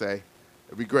you want to say.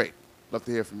 It'd be great. Love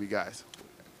to hear from you guys.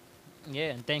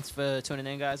 Yeah, and thanks for tuning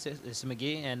in, guys. This is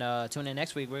McGee, and tune in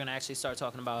next week. We're gonna actually start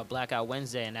talking about Blackout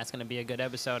Wednesday, and that's gonna be a good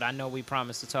episode. I know we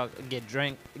promised to get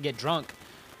drunk,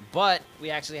 but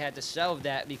we actually had to shelve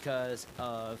that because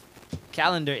of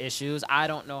calendar issues. I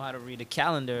don't know how to read a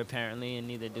calendar apparently, and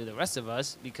neither do the rest of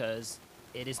us because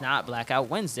it is not Blackout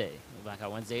Wednesday.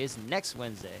 Blackout Wednesday is next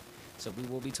Wednesday, so we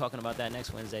will be talking about that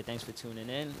next Wednesday. Thanks for tuning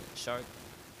in, Shark.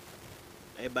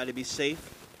 Everybody be safe.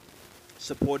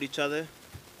 Support each other.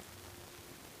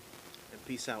 And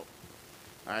peace out.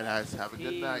 All right, guys. Have a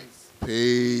good night.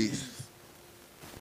 Peace. Peace.